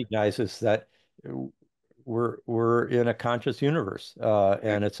Yeah. recognizes that we're in a conscious universe,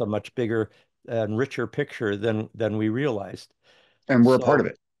 and it's a much bigger and richer picture than we realized. And we're a part So of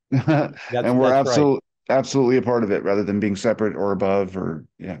it. that's And we're that's right. absolutely a part of it rather than being separate or above or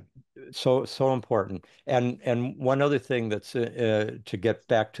yeah. So important. And one other thing that's to get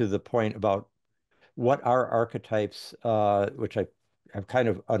back to the point about what are archetypes, which I've kind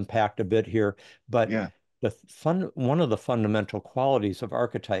of unpacked a bit here, but Yeah. one of the fundamental qualities of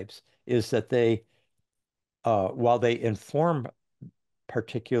archetypes is that while they inform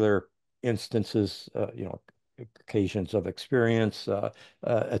particular instances, occasions of experience,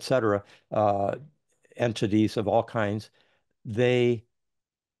 etc., uh, entities of all kinds, they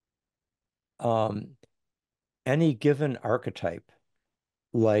um, any given archetype,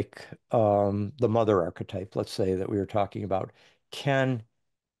 like the mother archetype, let's say that we were talking about, can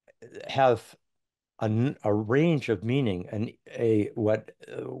have a range of meaning, and a what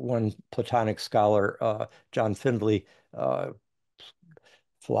one Platonic scholar, John Findley, uh,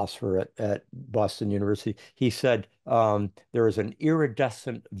 philosopher at Boston University, he said there is an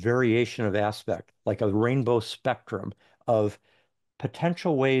iridescent variation of aspect, like a rainbow spectrum of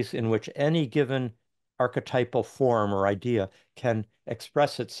potential ways in which any given archetypal form or idea can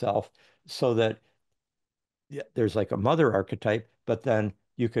express itself, so that there's like a mother archetype, but then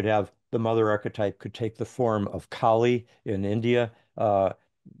you could have the mother archetype could take the form of Kali in India,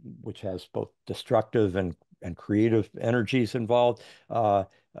 which has both destructive and creative energies involved. Uh,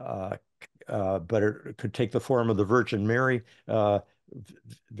 uh, but it could take the form of the Virgin Mary,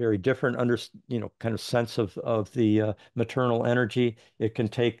 very different kind of sense of the maternal energy. It can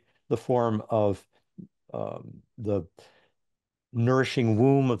take the form of the nourishing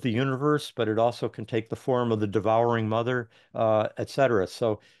womb of the universe, but it also can take the form of the devouring mother, etc.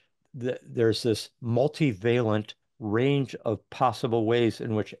 So there's this multivalent range of possible ways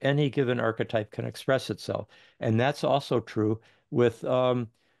in which any given archetype can express itself, and that's also true with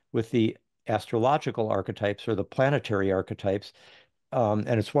the astrological archetypes or the planetary archetypes. And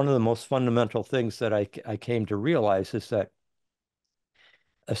it's one of the most fundamental things that I came to realize is that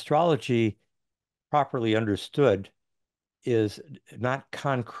astrology, properly understood, is not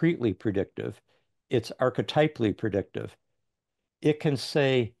concretely predictive, it's archetypally predictive. It can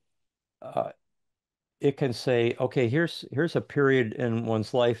say, uh, okay, here's a period in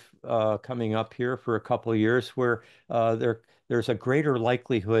one's life coming up here for a couple of years where there's a greater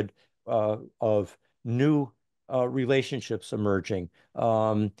likelihood of new relationships emerging,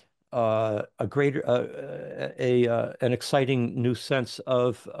 a greater a an exciting new sense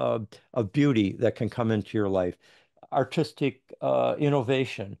of beauty that can come into your life, artistic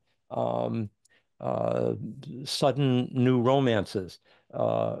innovation, um, uh, sudden new romances,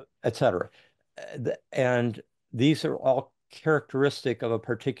 etc. And these are all characteristic of a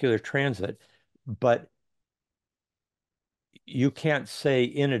particular transit, but you can't say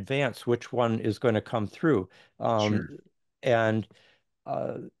in advance which one is going to come through. Um, Sure. and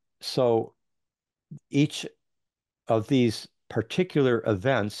uh, so each of these particular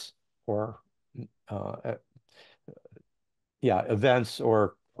events or uh, yeah, events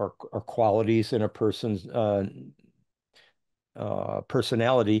or qualities in a person's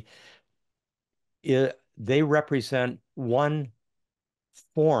personality, they represent one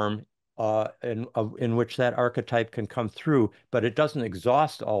form in which that archetype can come through, but it doesn't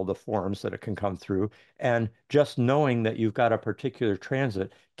exhaust all the forms that it can come through. And just knowing that you've got a particular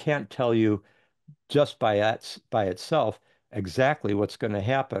transit can't tell you just by itself exactly what's going to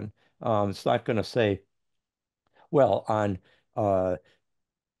happen. It's not going to say, well, on uh,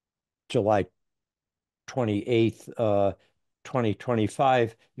 July 28th,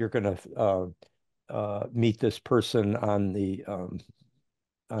 2025, you're going to meet this person on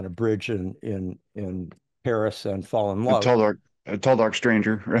a bridge in Paris and fall in A love. tall dark, a tall dark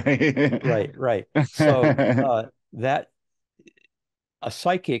stranger, right? Right, right. So that a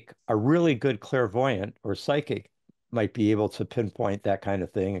psychic, a really good clairvoyant or psychic might be able to pinpoint that kind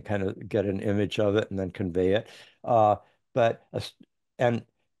of thing and kind of get an image of it and then convey it. Uh, but and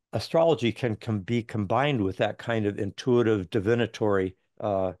astrology can be combined with that kind of intuitive divinatory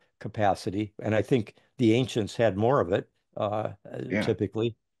capacity. And I think the ancients had more of it Yeah,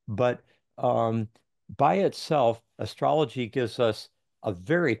 typically. But um, by itself, astrology gives us a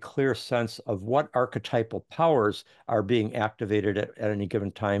very clear sense of what archetypal powers are being activated at any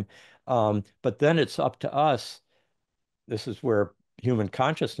given time. But then it's up to us. This is where human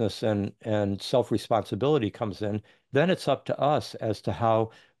consciousness and self-responsibility comes in. Then it's up to us as to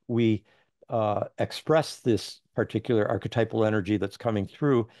how we express this particular archetypal energy that's coming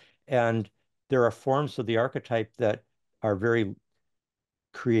through. And there are forms of the archetype that are very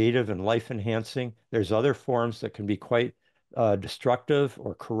creative and life enhancing. There's other forms that can be quite destructive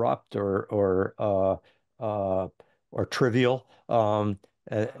or corrupt uh, or trivial,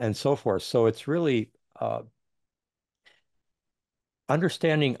 and so forth. So it's really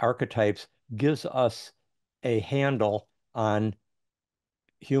understanding archetypes gives us a handle on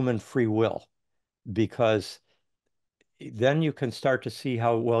human free will because then you can start to see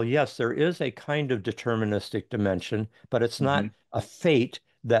how, well, yes, there is a kind of deterministic dimension, but it's not hmm, a fate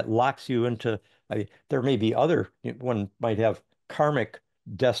that locks you into. I mean, there may be other, one might have karmic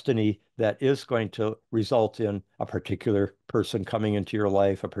destiny that is going to result in a particular person coming into your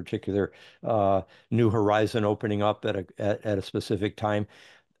life, a particular new horizon opening up at a specific time.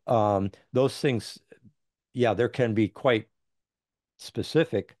 Those things, yeah, there can be quite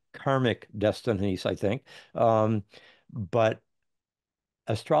specific karmic destinies, I think. But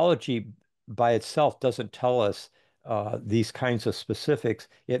astrology by itself doesn't tell us these kinds of specifics.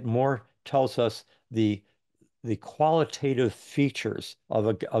 It more tells us the the qualitative features of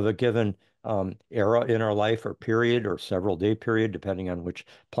a given era in our life or period or several day period, depending on which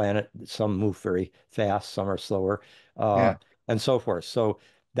planet. Some move very fast, some are slower, uh, yeah, and so forth. So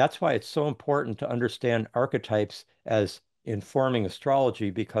that's why it's so important to understand archetypes as informing astrology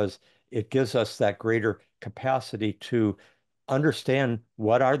because it gives us that greater capacity to understand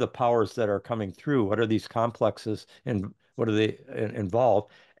what are the powers that are coming through, what are these complexes, and what do they involve,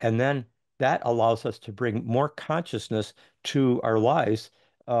 and then that allows us to bring more consciousness to our lives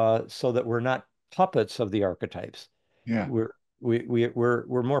so that we're not puppets of the archetypes. yeah,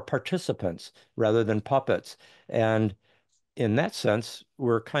 We're more participants rather than puppets. And in that sense,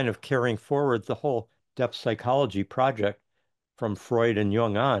 we're kind of carrying forward the whole depth psychology project from Freud and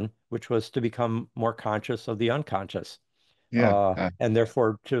Jung on, which was to become more conscious of the unconscious, yeah. and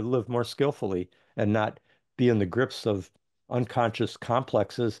therefore to live more skillfully and not be in the grips of unconscious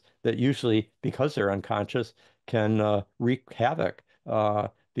complexes that usually, because they're unconscious, can wreak havoc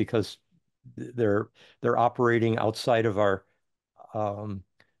because they're they're operating outside of our um,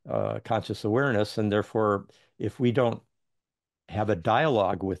 conscious awareness, and therefore, if we don't have a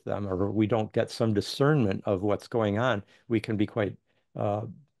dialogue with them, or we don't get some discernment of what's going on, we can be quite uh,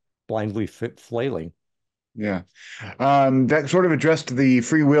 blindly flailing. Yeah. That sort of addressed the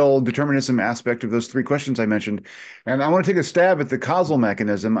free will determinism aspect of those three questions I mentioned. And I want to take a stab at the causal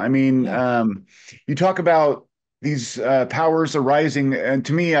mechanism. I mean, Yeah. you talk about these powers arising, and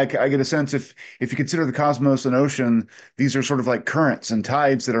to me, I get a sense if you consider the cosmos an ocean, these are sort of like currents and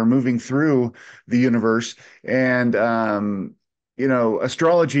tides that are moving through the universe. And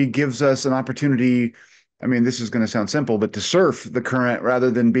astrology gives us an opportunity. I mean, this is going to sound simple, but to surf the current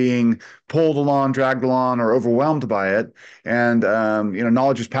rather than being pulled along, dragged along, or overwhelmed by it. And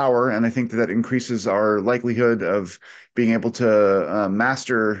knowledge is power, and I think that increases our likelihood of being able to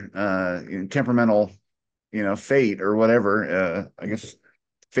master temperamental, fate or whatever. I guess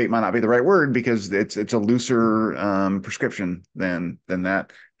fate might not be the right word because it's a looser prescription than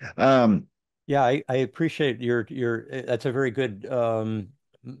that. Um, Yeah, I appreciate your that's a very good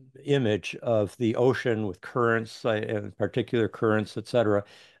image of the ocean with currents, and particular currents, etc.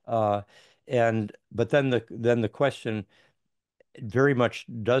 Uh, and but then the question very much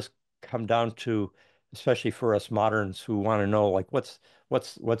does come down to, especially for us moderns who want to know, like, what's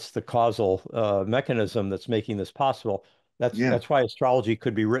the causal mechanism that's making this possible. yeah, That's why astrology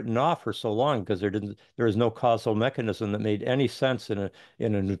could be written off for so long, because there is no causal mechanism that made any sense in a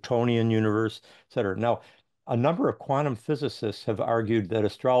Newtonian universe, et cetera. Now, a number of quantum physicists have argued that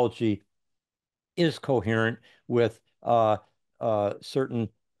astrology is coherent with certain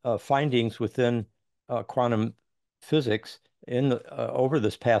findings within quantum physics over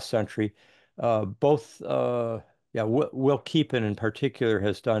this past century. Both, yeah, Will Keepan in particular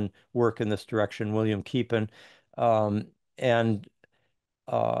has done work in this direction. William Keepan, um, and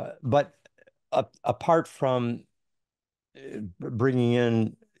but apart from bringing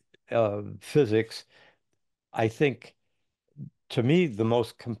in physics, I think to me the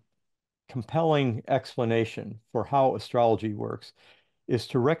most compelling explanation for how astrology works is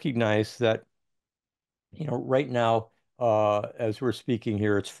to recognize that, right now, as we're speaking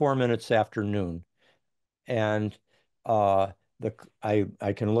here, it's 4 minutes after noon, and the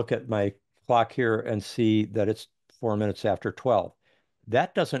I can look at my clock here and see that it's 4 minutes after 12.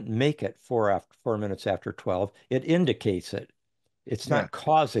 That doesn't make it 4 minutes after 12. It indicates it. It's yeah, not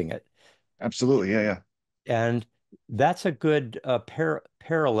causing it. absolutely, yeah, yeah, And that's a good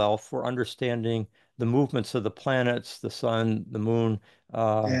parallel for understanding the movements of the planets, the sun, the moon,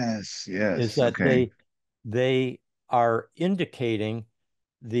 uh, yes, is yes, that okay, they are indicating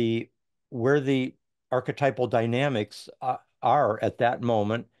the where the archetypal dynamics are at that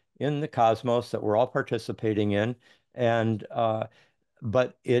moment in the cosmos that we're all participating in, and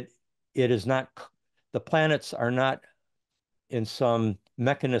but it is not, the planets are not in some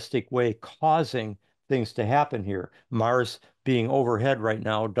mechanistic way causing things to happen here. Mars being overhead right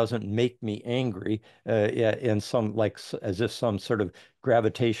now doesn't make me angry in some, like, as if some sort of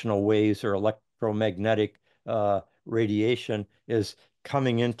gravitational waves or electromagnetic radiation is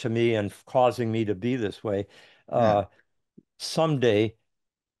coming into me and causing me to be this way. yeah, Uh, Someday,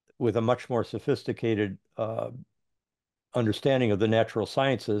 with a much more sophisticated understanding of the natural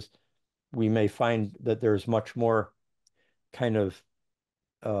sciences, we may find that there's much more kind of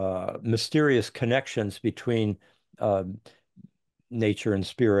mysterious connections between uh, nature and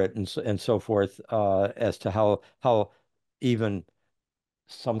spirit and so forth, as to how even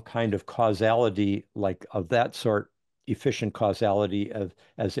some kind of causality, like of that sort, efficient causality,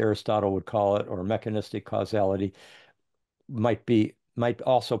 as Aristotle would call it, or mechanistic causality, might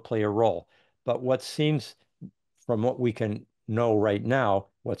also play a role. But what seems, from what we can know right now,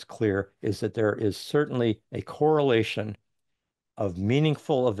 what's clear is that there is certainly a correlation of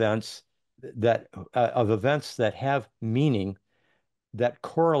meaningful events, of events that have meaning, that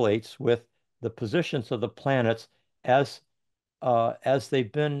correlates with the positions of the planets as as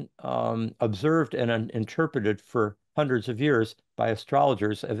they've been observed and interpreted for hundreds of years by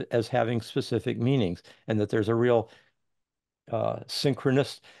astrologers as having specific meanings, and that there's a real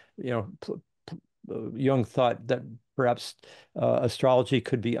synchronous, you know, Jung thought that perhaps astrology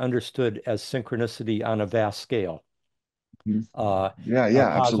could be understood as synchronicity on a vast scale, mhm. uh, Yeah, a,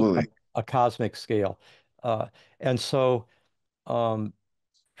 yeah, cos absolutely. a cosmic scale. And so um,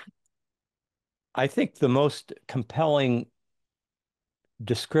 I think the most compelling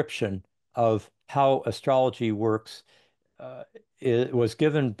description of how astrology works it was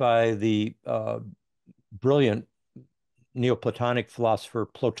given by the brilliant Neoplatonic philosopher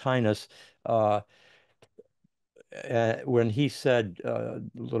Plotinus, uh, when he said, a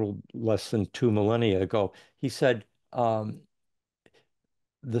little less than 2 millennia ago, he said,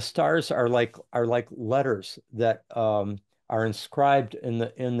 the stars are like letters that are inscribed in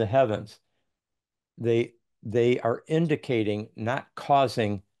the heavens, they they are indicating, not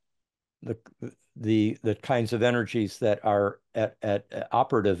causing the the kinds of energies that are at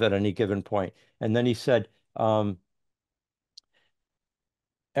operative at any given point. And then he said, um,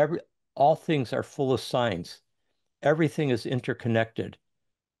 every all things are full of signs. Everything is interconnected.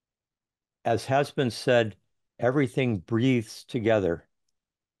 As has been said, everything breathes together.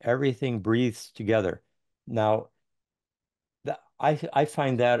 Everything breathes together. Now, I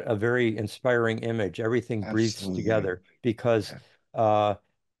find that a very inspiring image. Everything breathes Absolutely. together because Yeah. uh,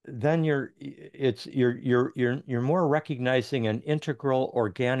 then you're more recognizing an integral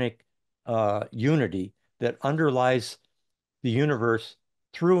organic unity that underlies the universe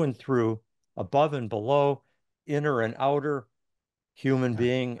through and through, above and below, inner and outer, human Yeah.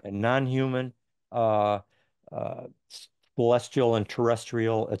 being and non-human, uh, celestial and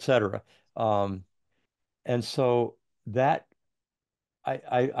terrestrial, etc. Um, and so that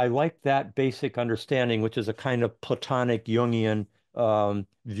I like that basic understanding, which is a kind of Platonic Jungian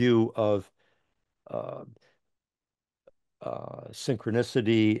view of uh,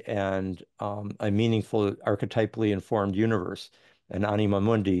 synchronicity and a meaningful, archetypally informed universe, an anima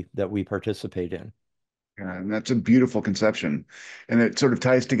mundi that we participate in. Yeah, and that's a beautiful conception. And it sort of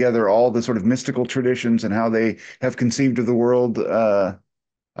ties together all the sort of mystical traditions and how they have conceived of the world.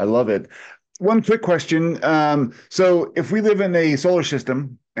 I love it. One quick question. So if we live in a solar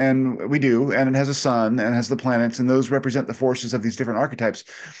system, and we do, and it has a sun and it has the planets, and those represent the forces of these different archetypes,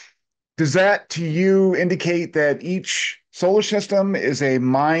 does that to you indicate that each solar system is a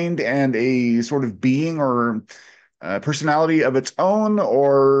mind and a sort of being or personality of its own,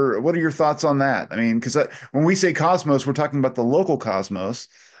 or what are your thoughts on that? I mean, because when we say cosmos, we're talking about the local cosmos.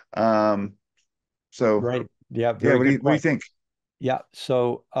 Um, so Right. Yeah, yeah, very good what do you point. think? Yeah.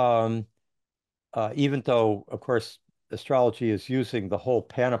 So even though, of course, astrology is using the whole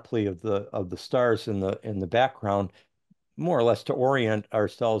panoply of the stars in the background, more or less to orient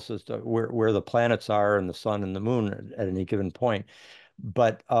ourselves as to where the planets are and the sun and the moon at any given point.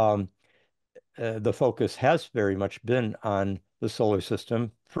 But the focus has very much been on the solar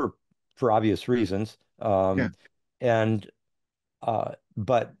system for obvious reasons. Yeah, And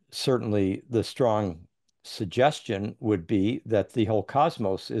but certainly the strong suggestion would be that the whole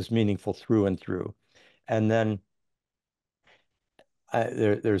cosmos is meaningful through and through. And then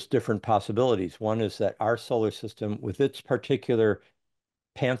there's different possibilities. One is that our solar system, with its particular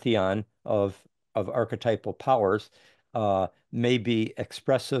pantheon of archetypal powers, may be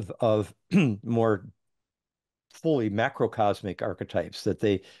expressive of more fully macrocosmic archetypes that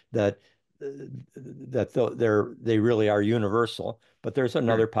they really are universal. But there's sure.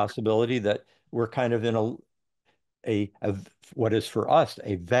 another possibility that we're kind of in a what is for us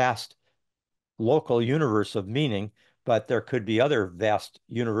a vast local universe of meaning, but there could be other vast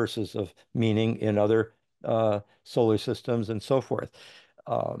universes of meaning in other solar systems and so forth.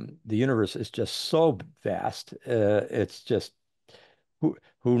 The universe is just so vast. It's just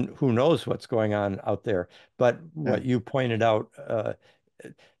who knows what's going on out there. But Yeah. what you pointed out,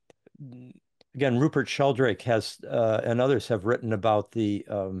 again, Rupert Sheldrake has and others have written about the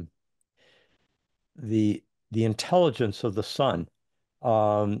intelligence of the sun,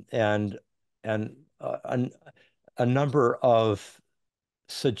 and a number of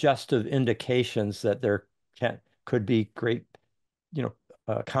suggestive indications that there could be great,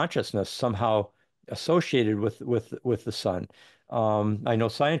 consciousness somehow associated with the sun. I know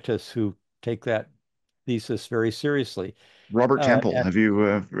scientists who take that thesis very seriously. Robert Temple, And have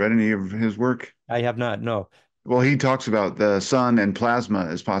you read any of his work? I have not, no. Well, he talks about the sun and plasma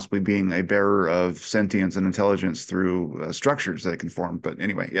as possibly being a bearer of sentience and intelligence through structures that it can form. But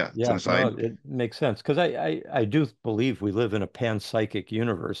anyway, yeah, it's an Yeah, no, aside. it makes sense because I do believe we live in a panpsychic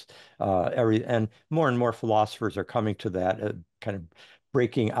universe. And more philosophers are coming to that, kind of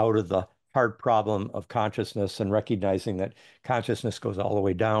breaking out of the hard problem of consciousness and recognizing that consciousness goes all the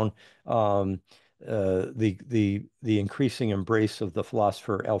way down. Um, the increasing embrace of the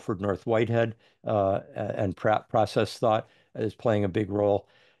philosopher Alfred North Whitehead and process thought is playing a big role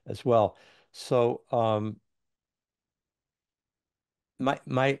as well. So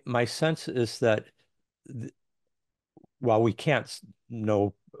my sense is that th while we can't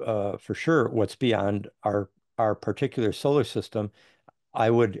know for sure what's beyond our particular solar system, I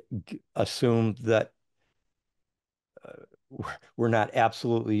would assume that we're not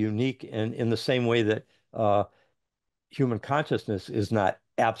absolutely unique in the same way that human consciousness is not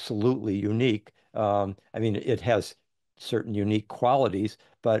absolutely unique. I mean, it has certain unique qualities,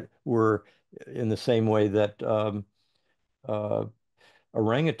 but we're in the same way that uh,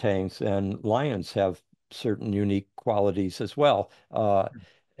 orangutans and lions have certain unique qualities as well.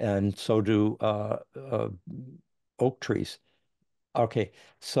 And so do oak trees. Okay,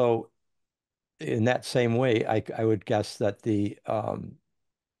 so in that same way, I would guess that the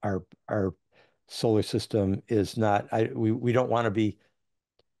our solar system is not. We don't want to be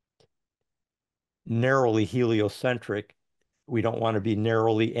narrowly heliocentric. We don't want to be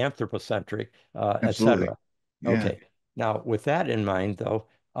narrowly anthropocentric, Absolutely. etc. Yeah, Okay. Now, with that in mind, though,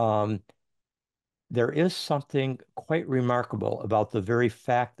 there is something quite remarkable about the very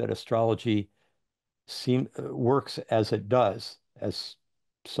fact that astrology works as it does, as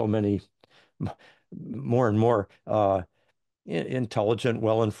so many more and more intelligent,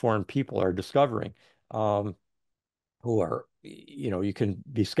 well-informed people are discovering. Um, who are, you can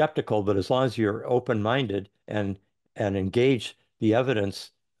be skeptical, but as long as you're open-minded and engage the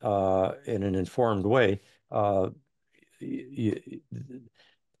evidence in an informed way, uh, y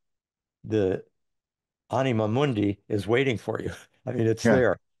the anima mundi is waiting for you. I mean, it's yeah,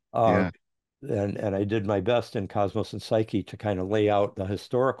 there. Uh, yeah. and I did my best in Cosmos and Psyche to kind of lay out the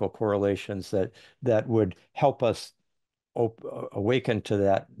historical correlations that would help us awaken to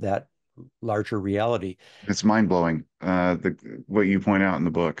that larger reality. It's mind blowing. The what you point out in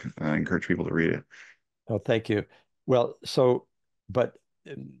the book. I encourage people to read it. Oh, thank you. Well, so, but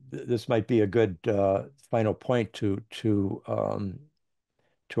this might be a good final point to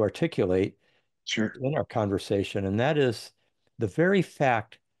articulate Sure. in our conversation, and that is the very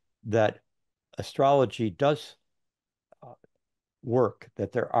fact that astrology does uh, work,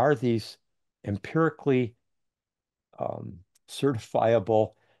 that there are these empirically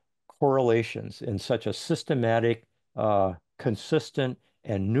certifiable correlations in such a systematic, consistent,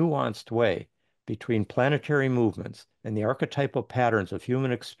 and nuanced way between planetary movements and the archetypal patterns of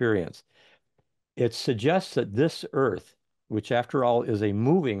human experience. It suggests that this Earth, which after all is a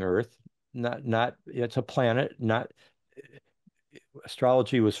moving Earth, not it's a planet, not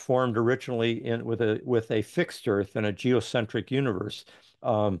astrology was formed originally in with a fixed Earth and a geocentric universe.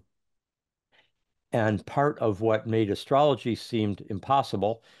 Um, And part of what made astrology seemed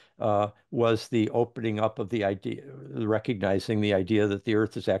impossible was the opening up of the idea, recognizing the idea that the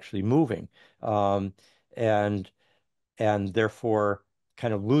Earth is actually moving, um, and and therefore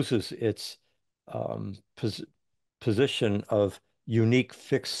kind of loses its pos position of unique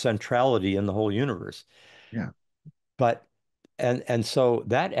fixed centrality in the whole universe. Yeah, But and so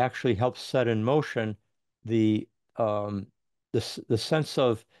that actually helps set in motion the um, the sense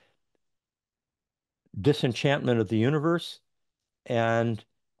of disenchantment of the universe and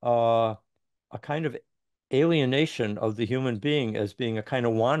uh, a kind of alienation of the human being as being a kind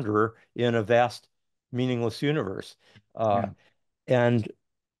of wanderer in a vast, meaningless universe. Uh, yeah, and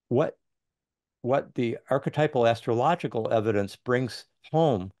what what the archetypal astrological evidence brings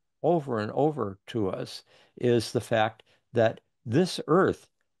home over and over to us is the fact that this Earth,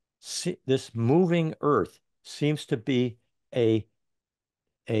 this moving Earth, seems to be a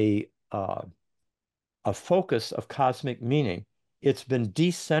a uh, a focus of cosmic meaning. It's been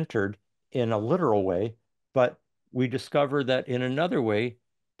decentered in a literal way, but we discover that in another way,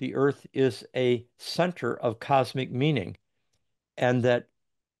 the Earth is a center of cosmic meaning, and that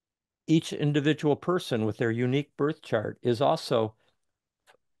each individual person with their unique birth chart is also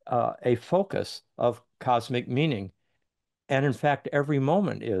a focus of cosmic meaning. And in fact, every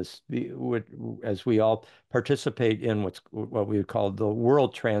moment is, as we all participate in what we would call the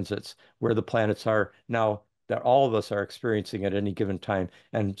world transits, where the planets are now that all of us are experiencing at any given time.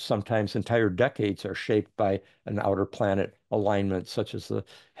 And sometimes entire decades are shaped by an outer planet alignment, such as the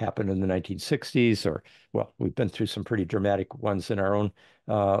happened in the 1960s, or, well, we've been through some pretty dramatic ones in our own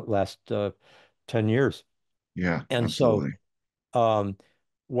last 10 years. yeah, And so absolutely. um,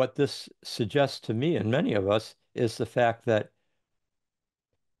 what this suggests to me and many of us is the fact that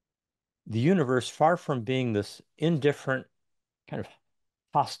the universe, far from being this indifferent, kind of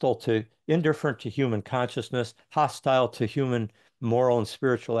indifferent to human consciousness, hostile to human moral and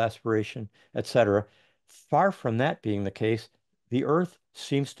spiritual aspiration, etc., far from that being the case, the Earth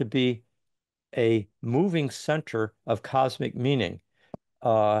seems to be a moving center of cosmic meaning,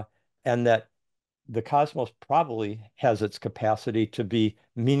 uh, and that the cosmos probably has its capacity to be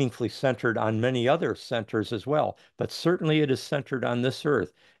meaningfully centered on many other centers as well, but certainly it is centered on this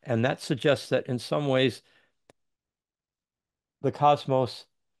Earth. And that suggests that in some ways, the cosmos,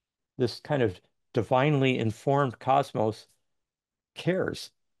 this kind of divinely informed cosmos,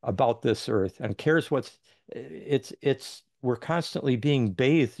 cares about this Earth and cares we're constantly being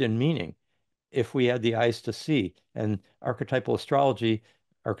bathed in meaning if we had the eyes to see. And archetypal astrology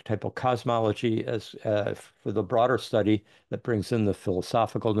archetypal cosmology as for the broader study that brings in the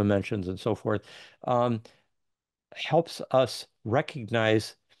philosophical dimensions and so forth, um, helps us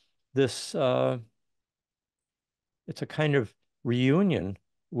recognize this. It's a kind of reunion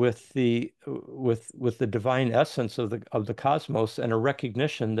with the divine essence of the cosmos, and a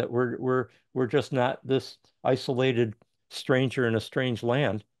recognition that we're just not this isolated stranger in a strange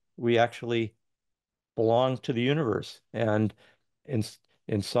land. We actually belong to the universe, and in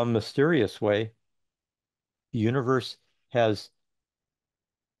in some mysterious way, the universe has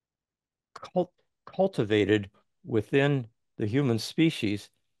cult cultivated within the human species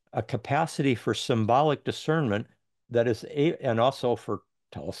a capacity for symbolic discernment that is and also for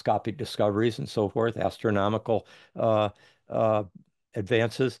telescopic discoveries and so forth, astronomical uh, uh,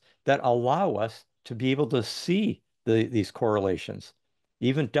 advances that allow us to be able to see these correlations.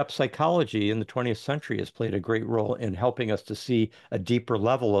 Even depth psychology in the 20th century has played a great role in helping us to see a deeper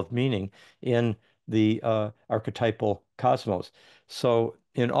level of meaning in the archetypal cosmos. So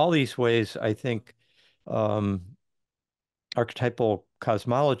in all these ways, I think um, archetypal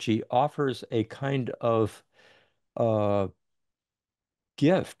cosmology offers a kind of uh,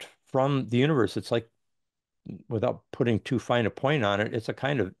 gift from the universe. It's like, without putting too fine a point on it, it's a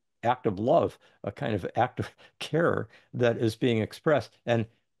kind of act of love, a kind of act of care that is being expressed. And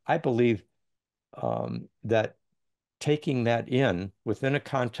I believe that taking that in within a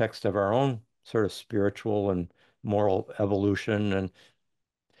context of our own sort of spiritual and moral evolution and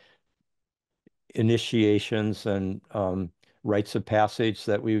initiations and rites of passage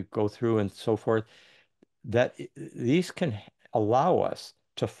that we go through and so forth, that these can allow us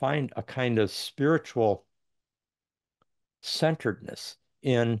to find a kind of spiritual centeredness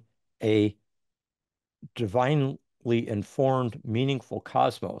in a divinely informed, meaningful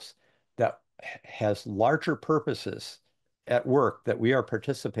cosmos that has larger purposes at work that we are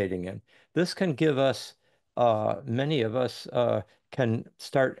participating in. This can give us, many of us can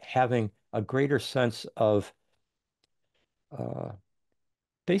start having a greater sense of uh,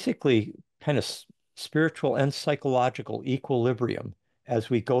 basically kind of spiritual and psychological equilibrium as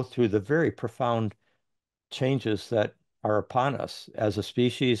we go through the very profound changes that are upon us as a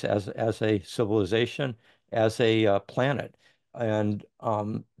species, as a civilization, as a planet. And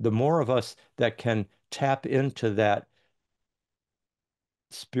the more of us that can tap into that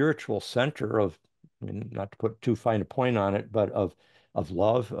spiritual center of, I mean, not to put too fine a point on it, but of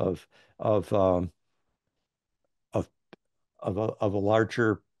love, of of of a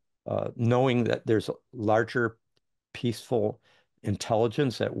larger knowing that there's a larger peaceful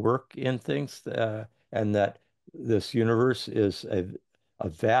intelligence at work in things, and that this universe is a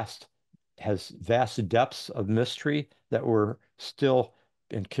vast, has vast depths of mystery that we're still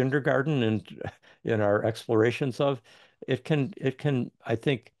in kindergarten and in our explorations of. It can, I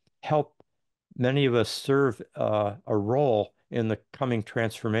think, help many of us serve a role in the coming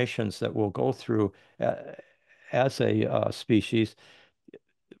transformations that we'll go through as a species,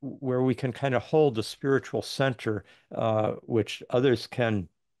 where we can kind of hold the spiritual center, which others can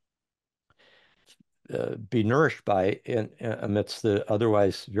be nourished by amidst the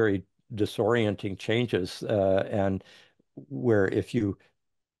otherwise very disorienting changes. And where if you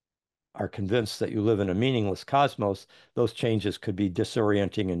are convinced that you live in a meaningless cosmos, those changes could be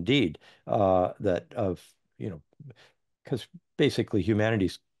disorienting indeed. That of, because basically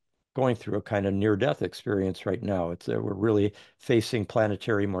humanity's going through a kind of near-death experience right now. It's we're really facing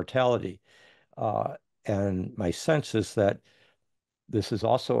planetary mortality. Uh, and my sense is that this is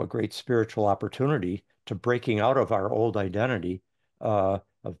also a great spiritual opportunity to breaking out of our old identity of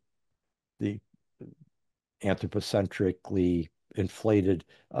the anthropocentrically inflated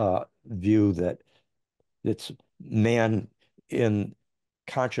view that it's man in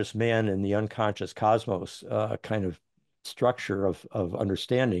conscious man in the unconscious cosmos kind of structure of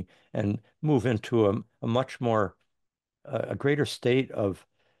understanding, and move into a much more a greater state of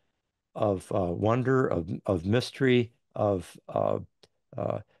wonder, of mystery, of uh,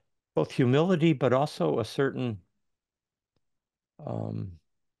 both humility, but also a certain um,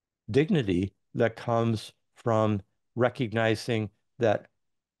 dignity that comes from recognizing that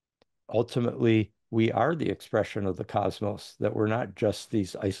ultimately we are the expression of the cosmos, that we're not just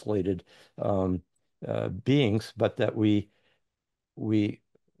these isolated um, beings, but that we we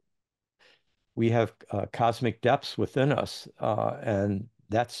have cosmic depths within us, and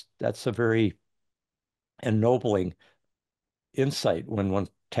that's a very ennobling insight when one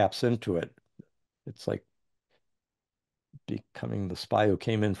taps into it. It's like becoming the spy who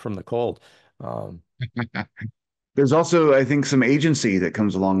came in from the cold. Um, There's also, I think, some agency that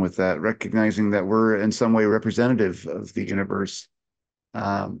comes along with that, recognizing that we're in some way representative of the universe.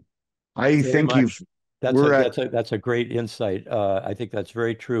 Um, I Very think you've much. That's a we're at that's a that's a great insight. I think that's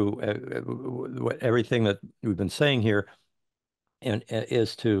very true. Everything that we've been saying here and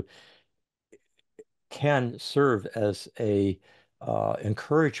is to can serve as a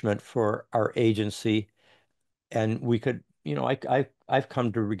encouragement for our agency, and we could, I've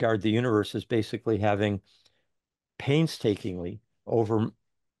come to regard the universe as basically having painstakingly over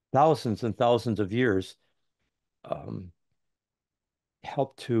thousands and thousands of years um,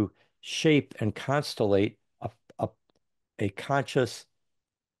 helped to shape and constellate a, a conscious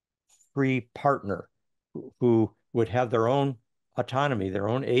free partner who would have their own autonomy, their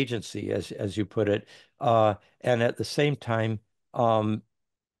own agency, as you put it, and at the same time um,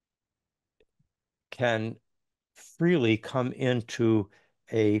 can freely come into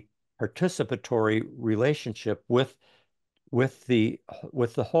a participatory relationship with the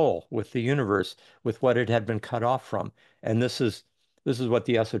with the whole, with the universe, with what it had been cut off from. And this is what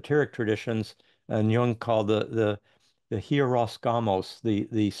the esoteric traditions and Jung called the hieros gamos,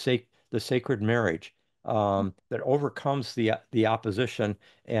 the sacred marriage, that overcomes the opposition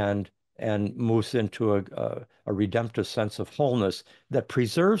and moves into a redemptive sense of wholeness that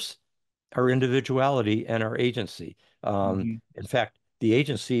preserves our individuality and our agency. Mhm. In fact, the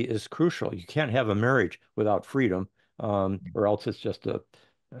agency is crucial. You can't have a marriage without freedom, or else it's just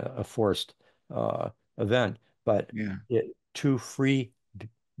a forced event. But Yeah. two free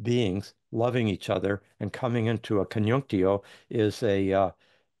beings loving each other and coming into a conjunctio is a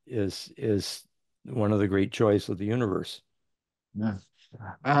is one of the great joys of the universe. Yeah.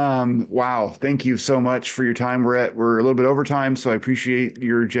 Wow. Thank you so much for your time. We're a little bit over time, so I appreciate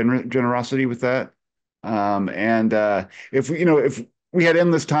your generosity with that. And if if we had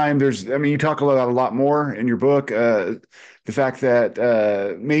endless time, I mean, you talk about a lot more in your book. The fact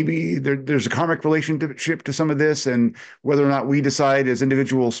that maybe there's a karmic relationship to some of this, and whether or not we decide as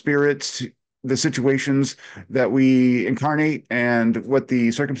individual spirits the situations that we incarnate and what the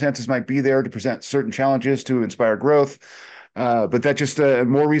circumstances might be there to present certain challenges to inspire growth. But that's just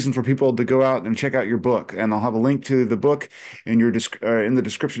more reason for people to go out and check out your book. And I'll have a link to the book in the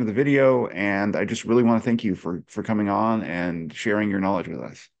description of the video. And I just really want to thank you for coming on and sharing your knowledge with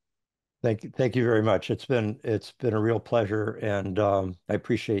us. Thank you very much. It's been a real pleasure, and I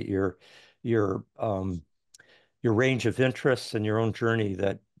appreciate your your range of interests and your own journey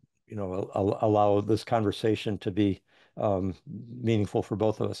that allow this conversation to be meaningful for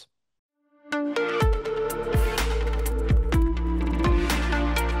both of us.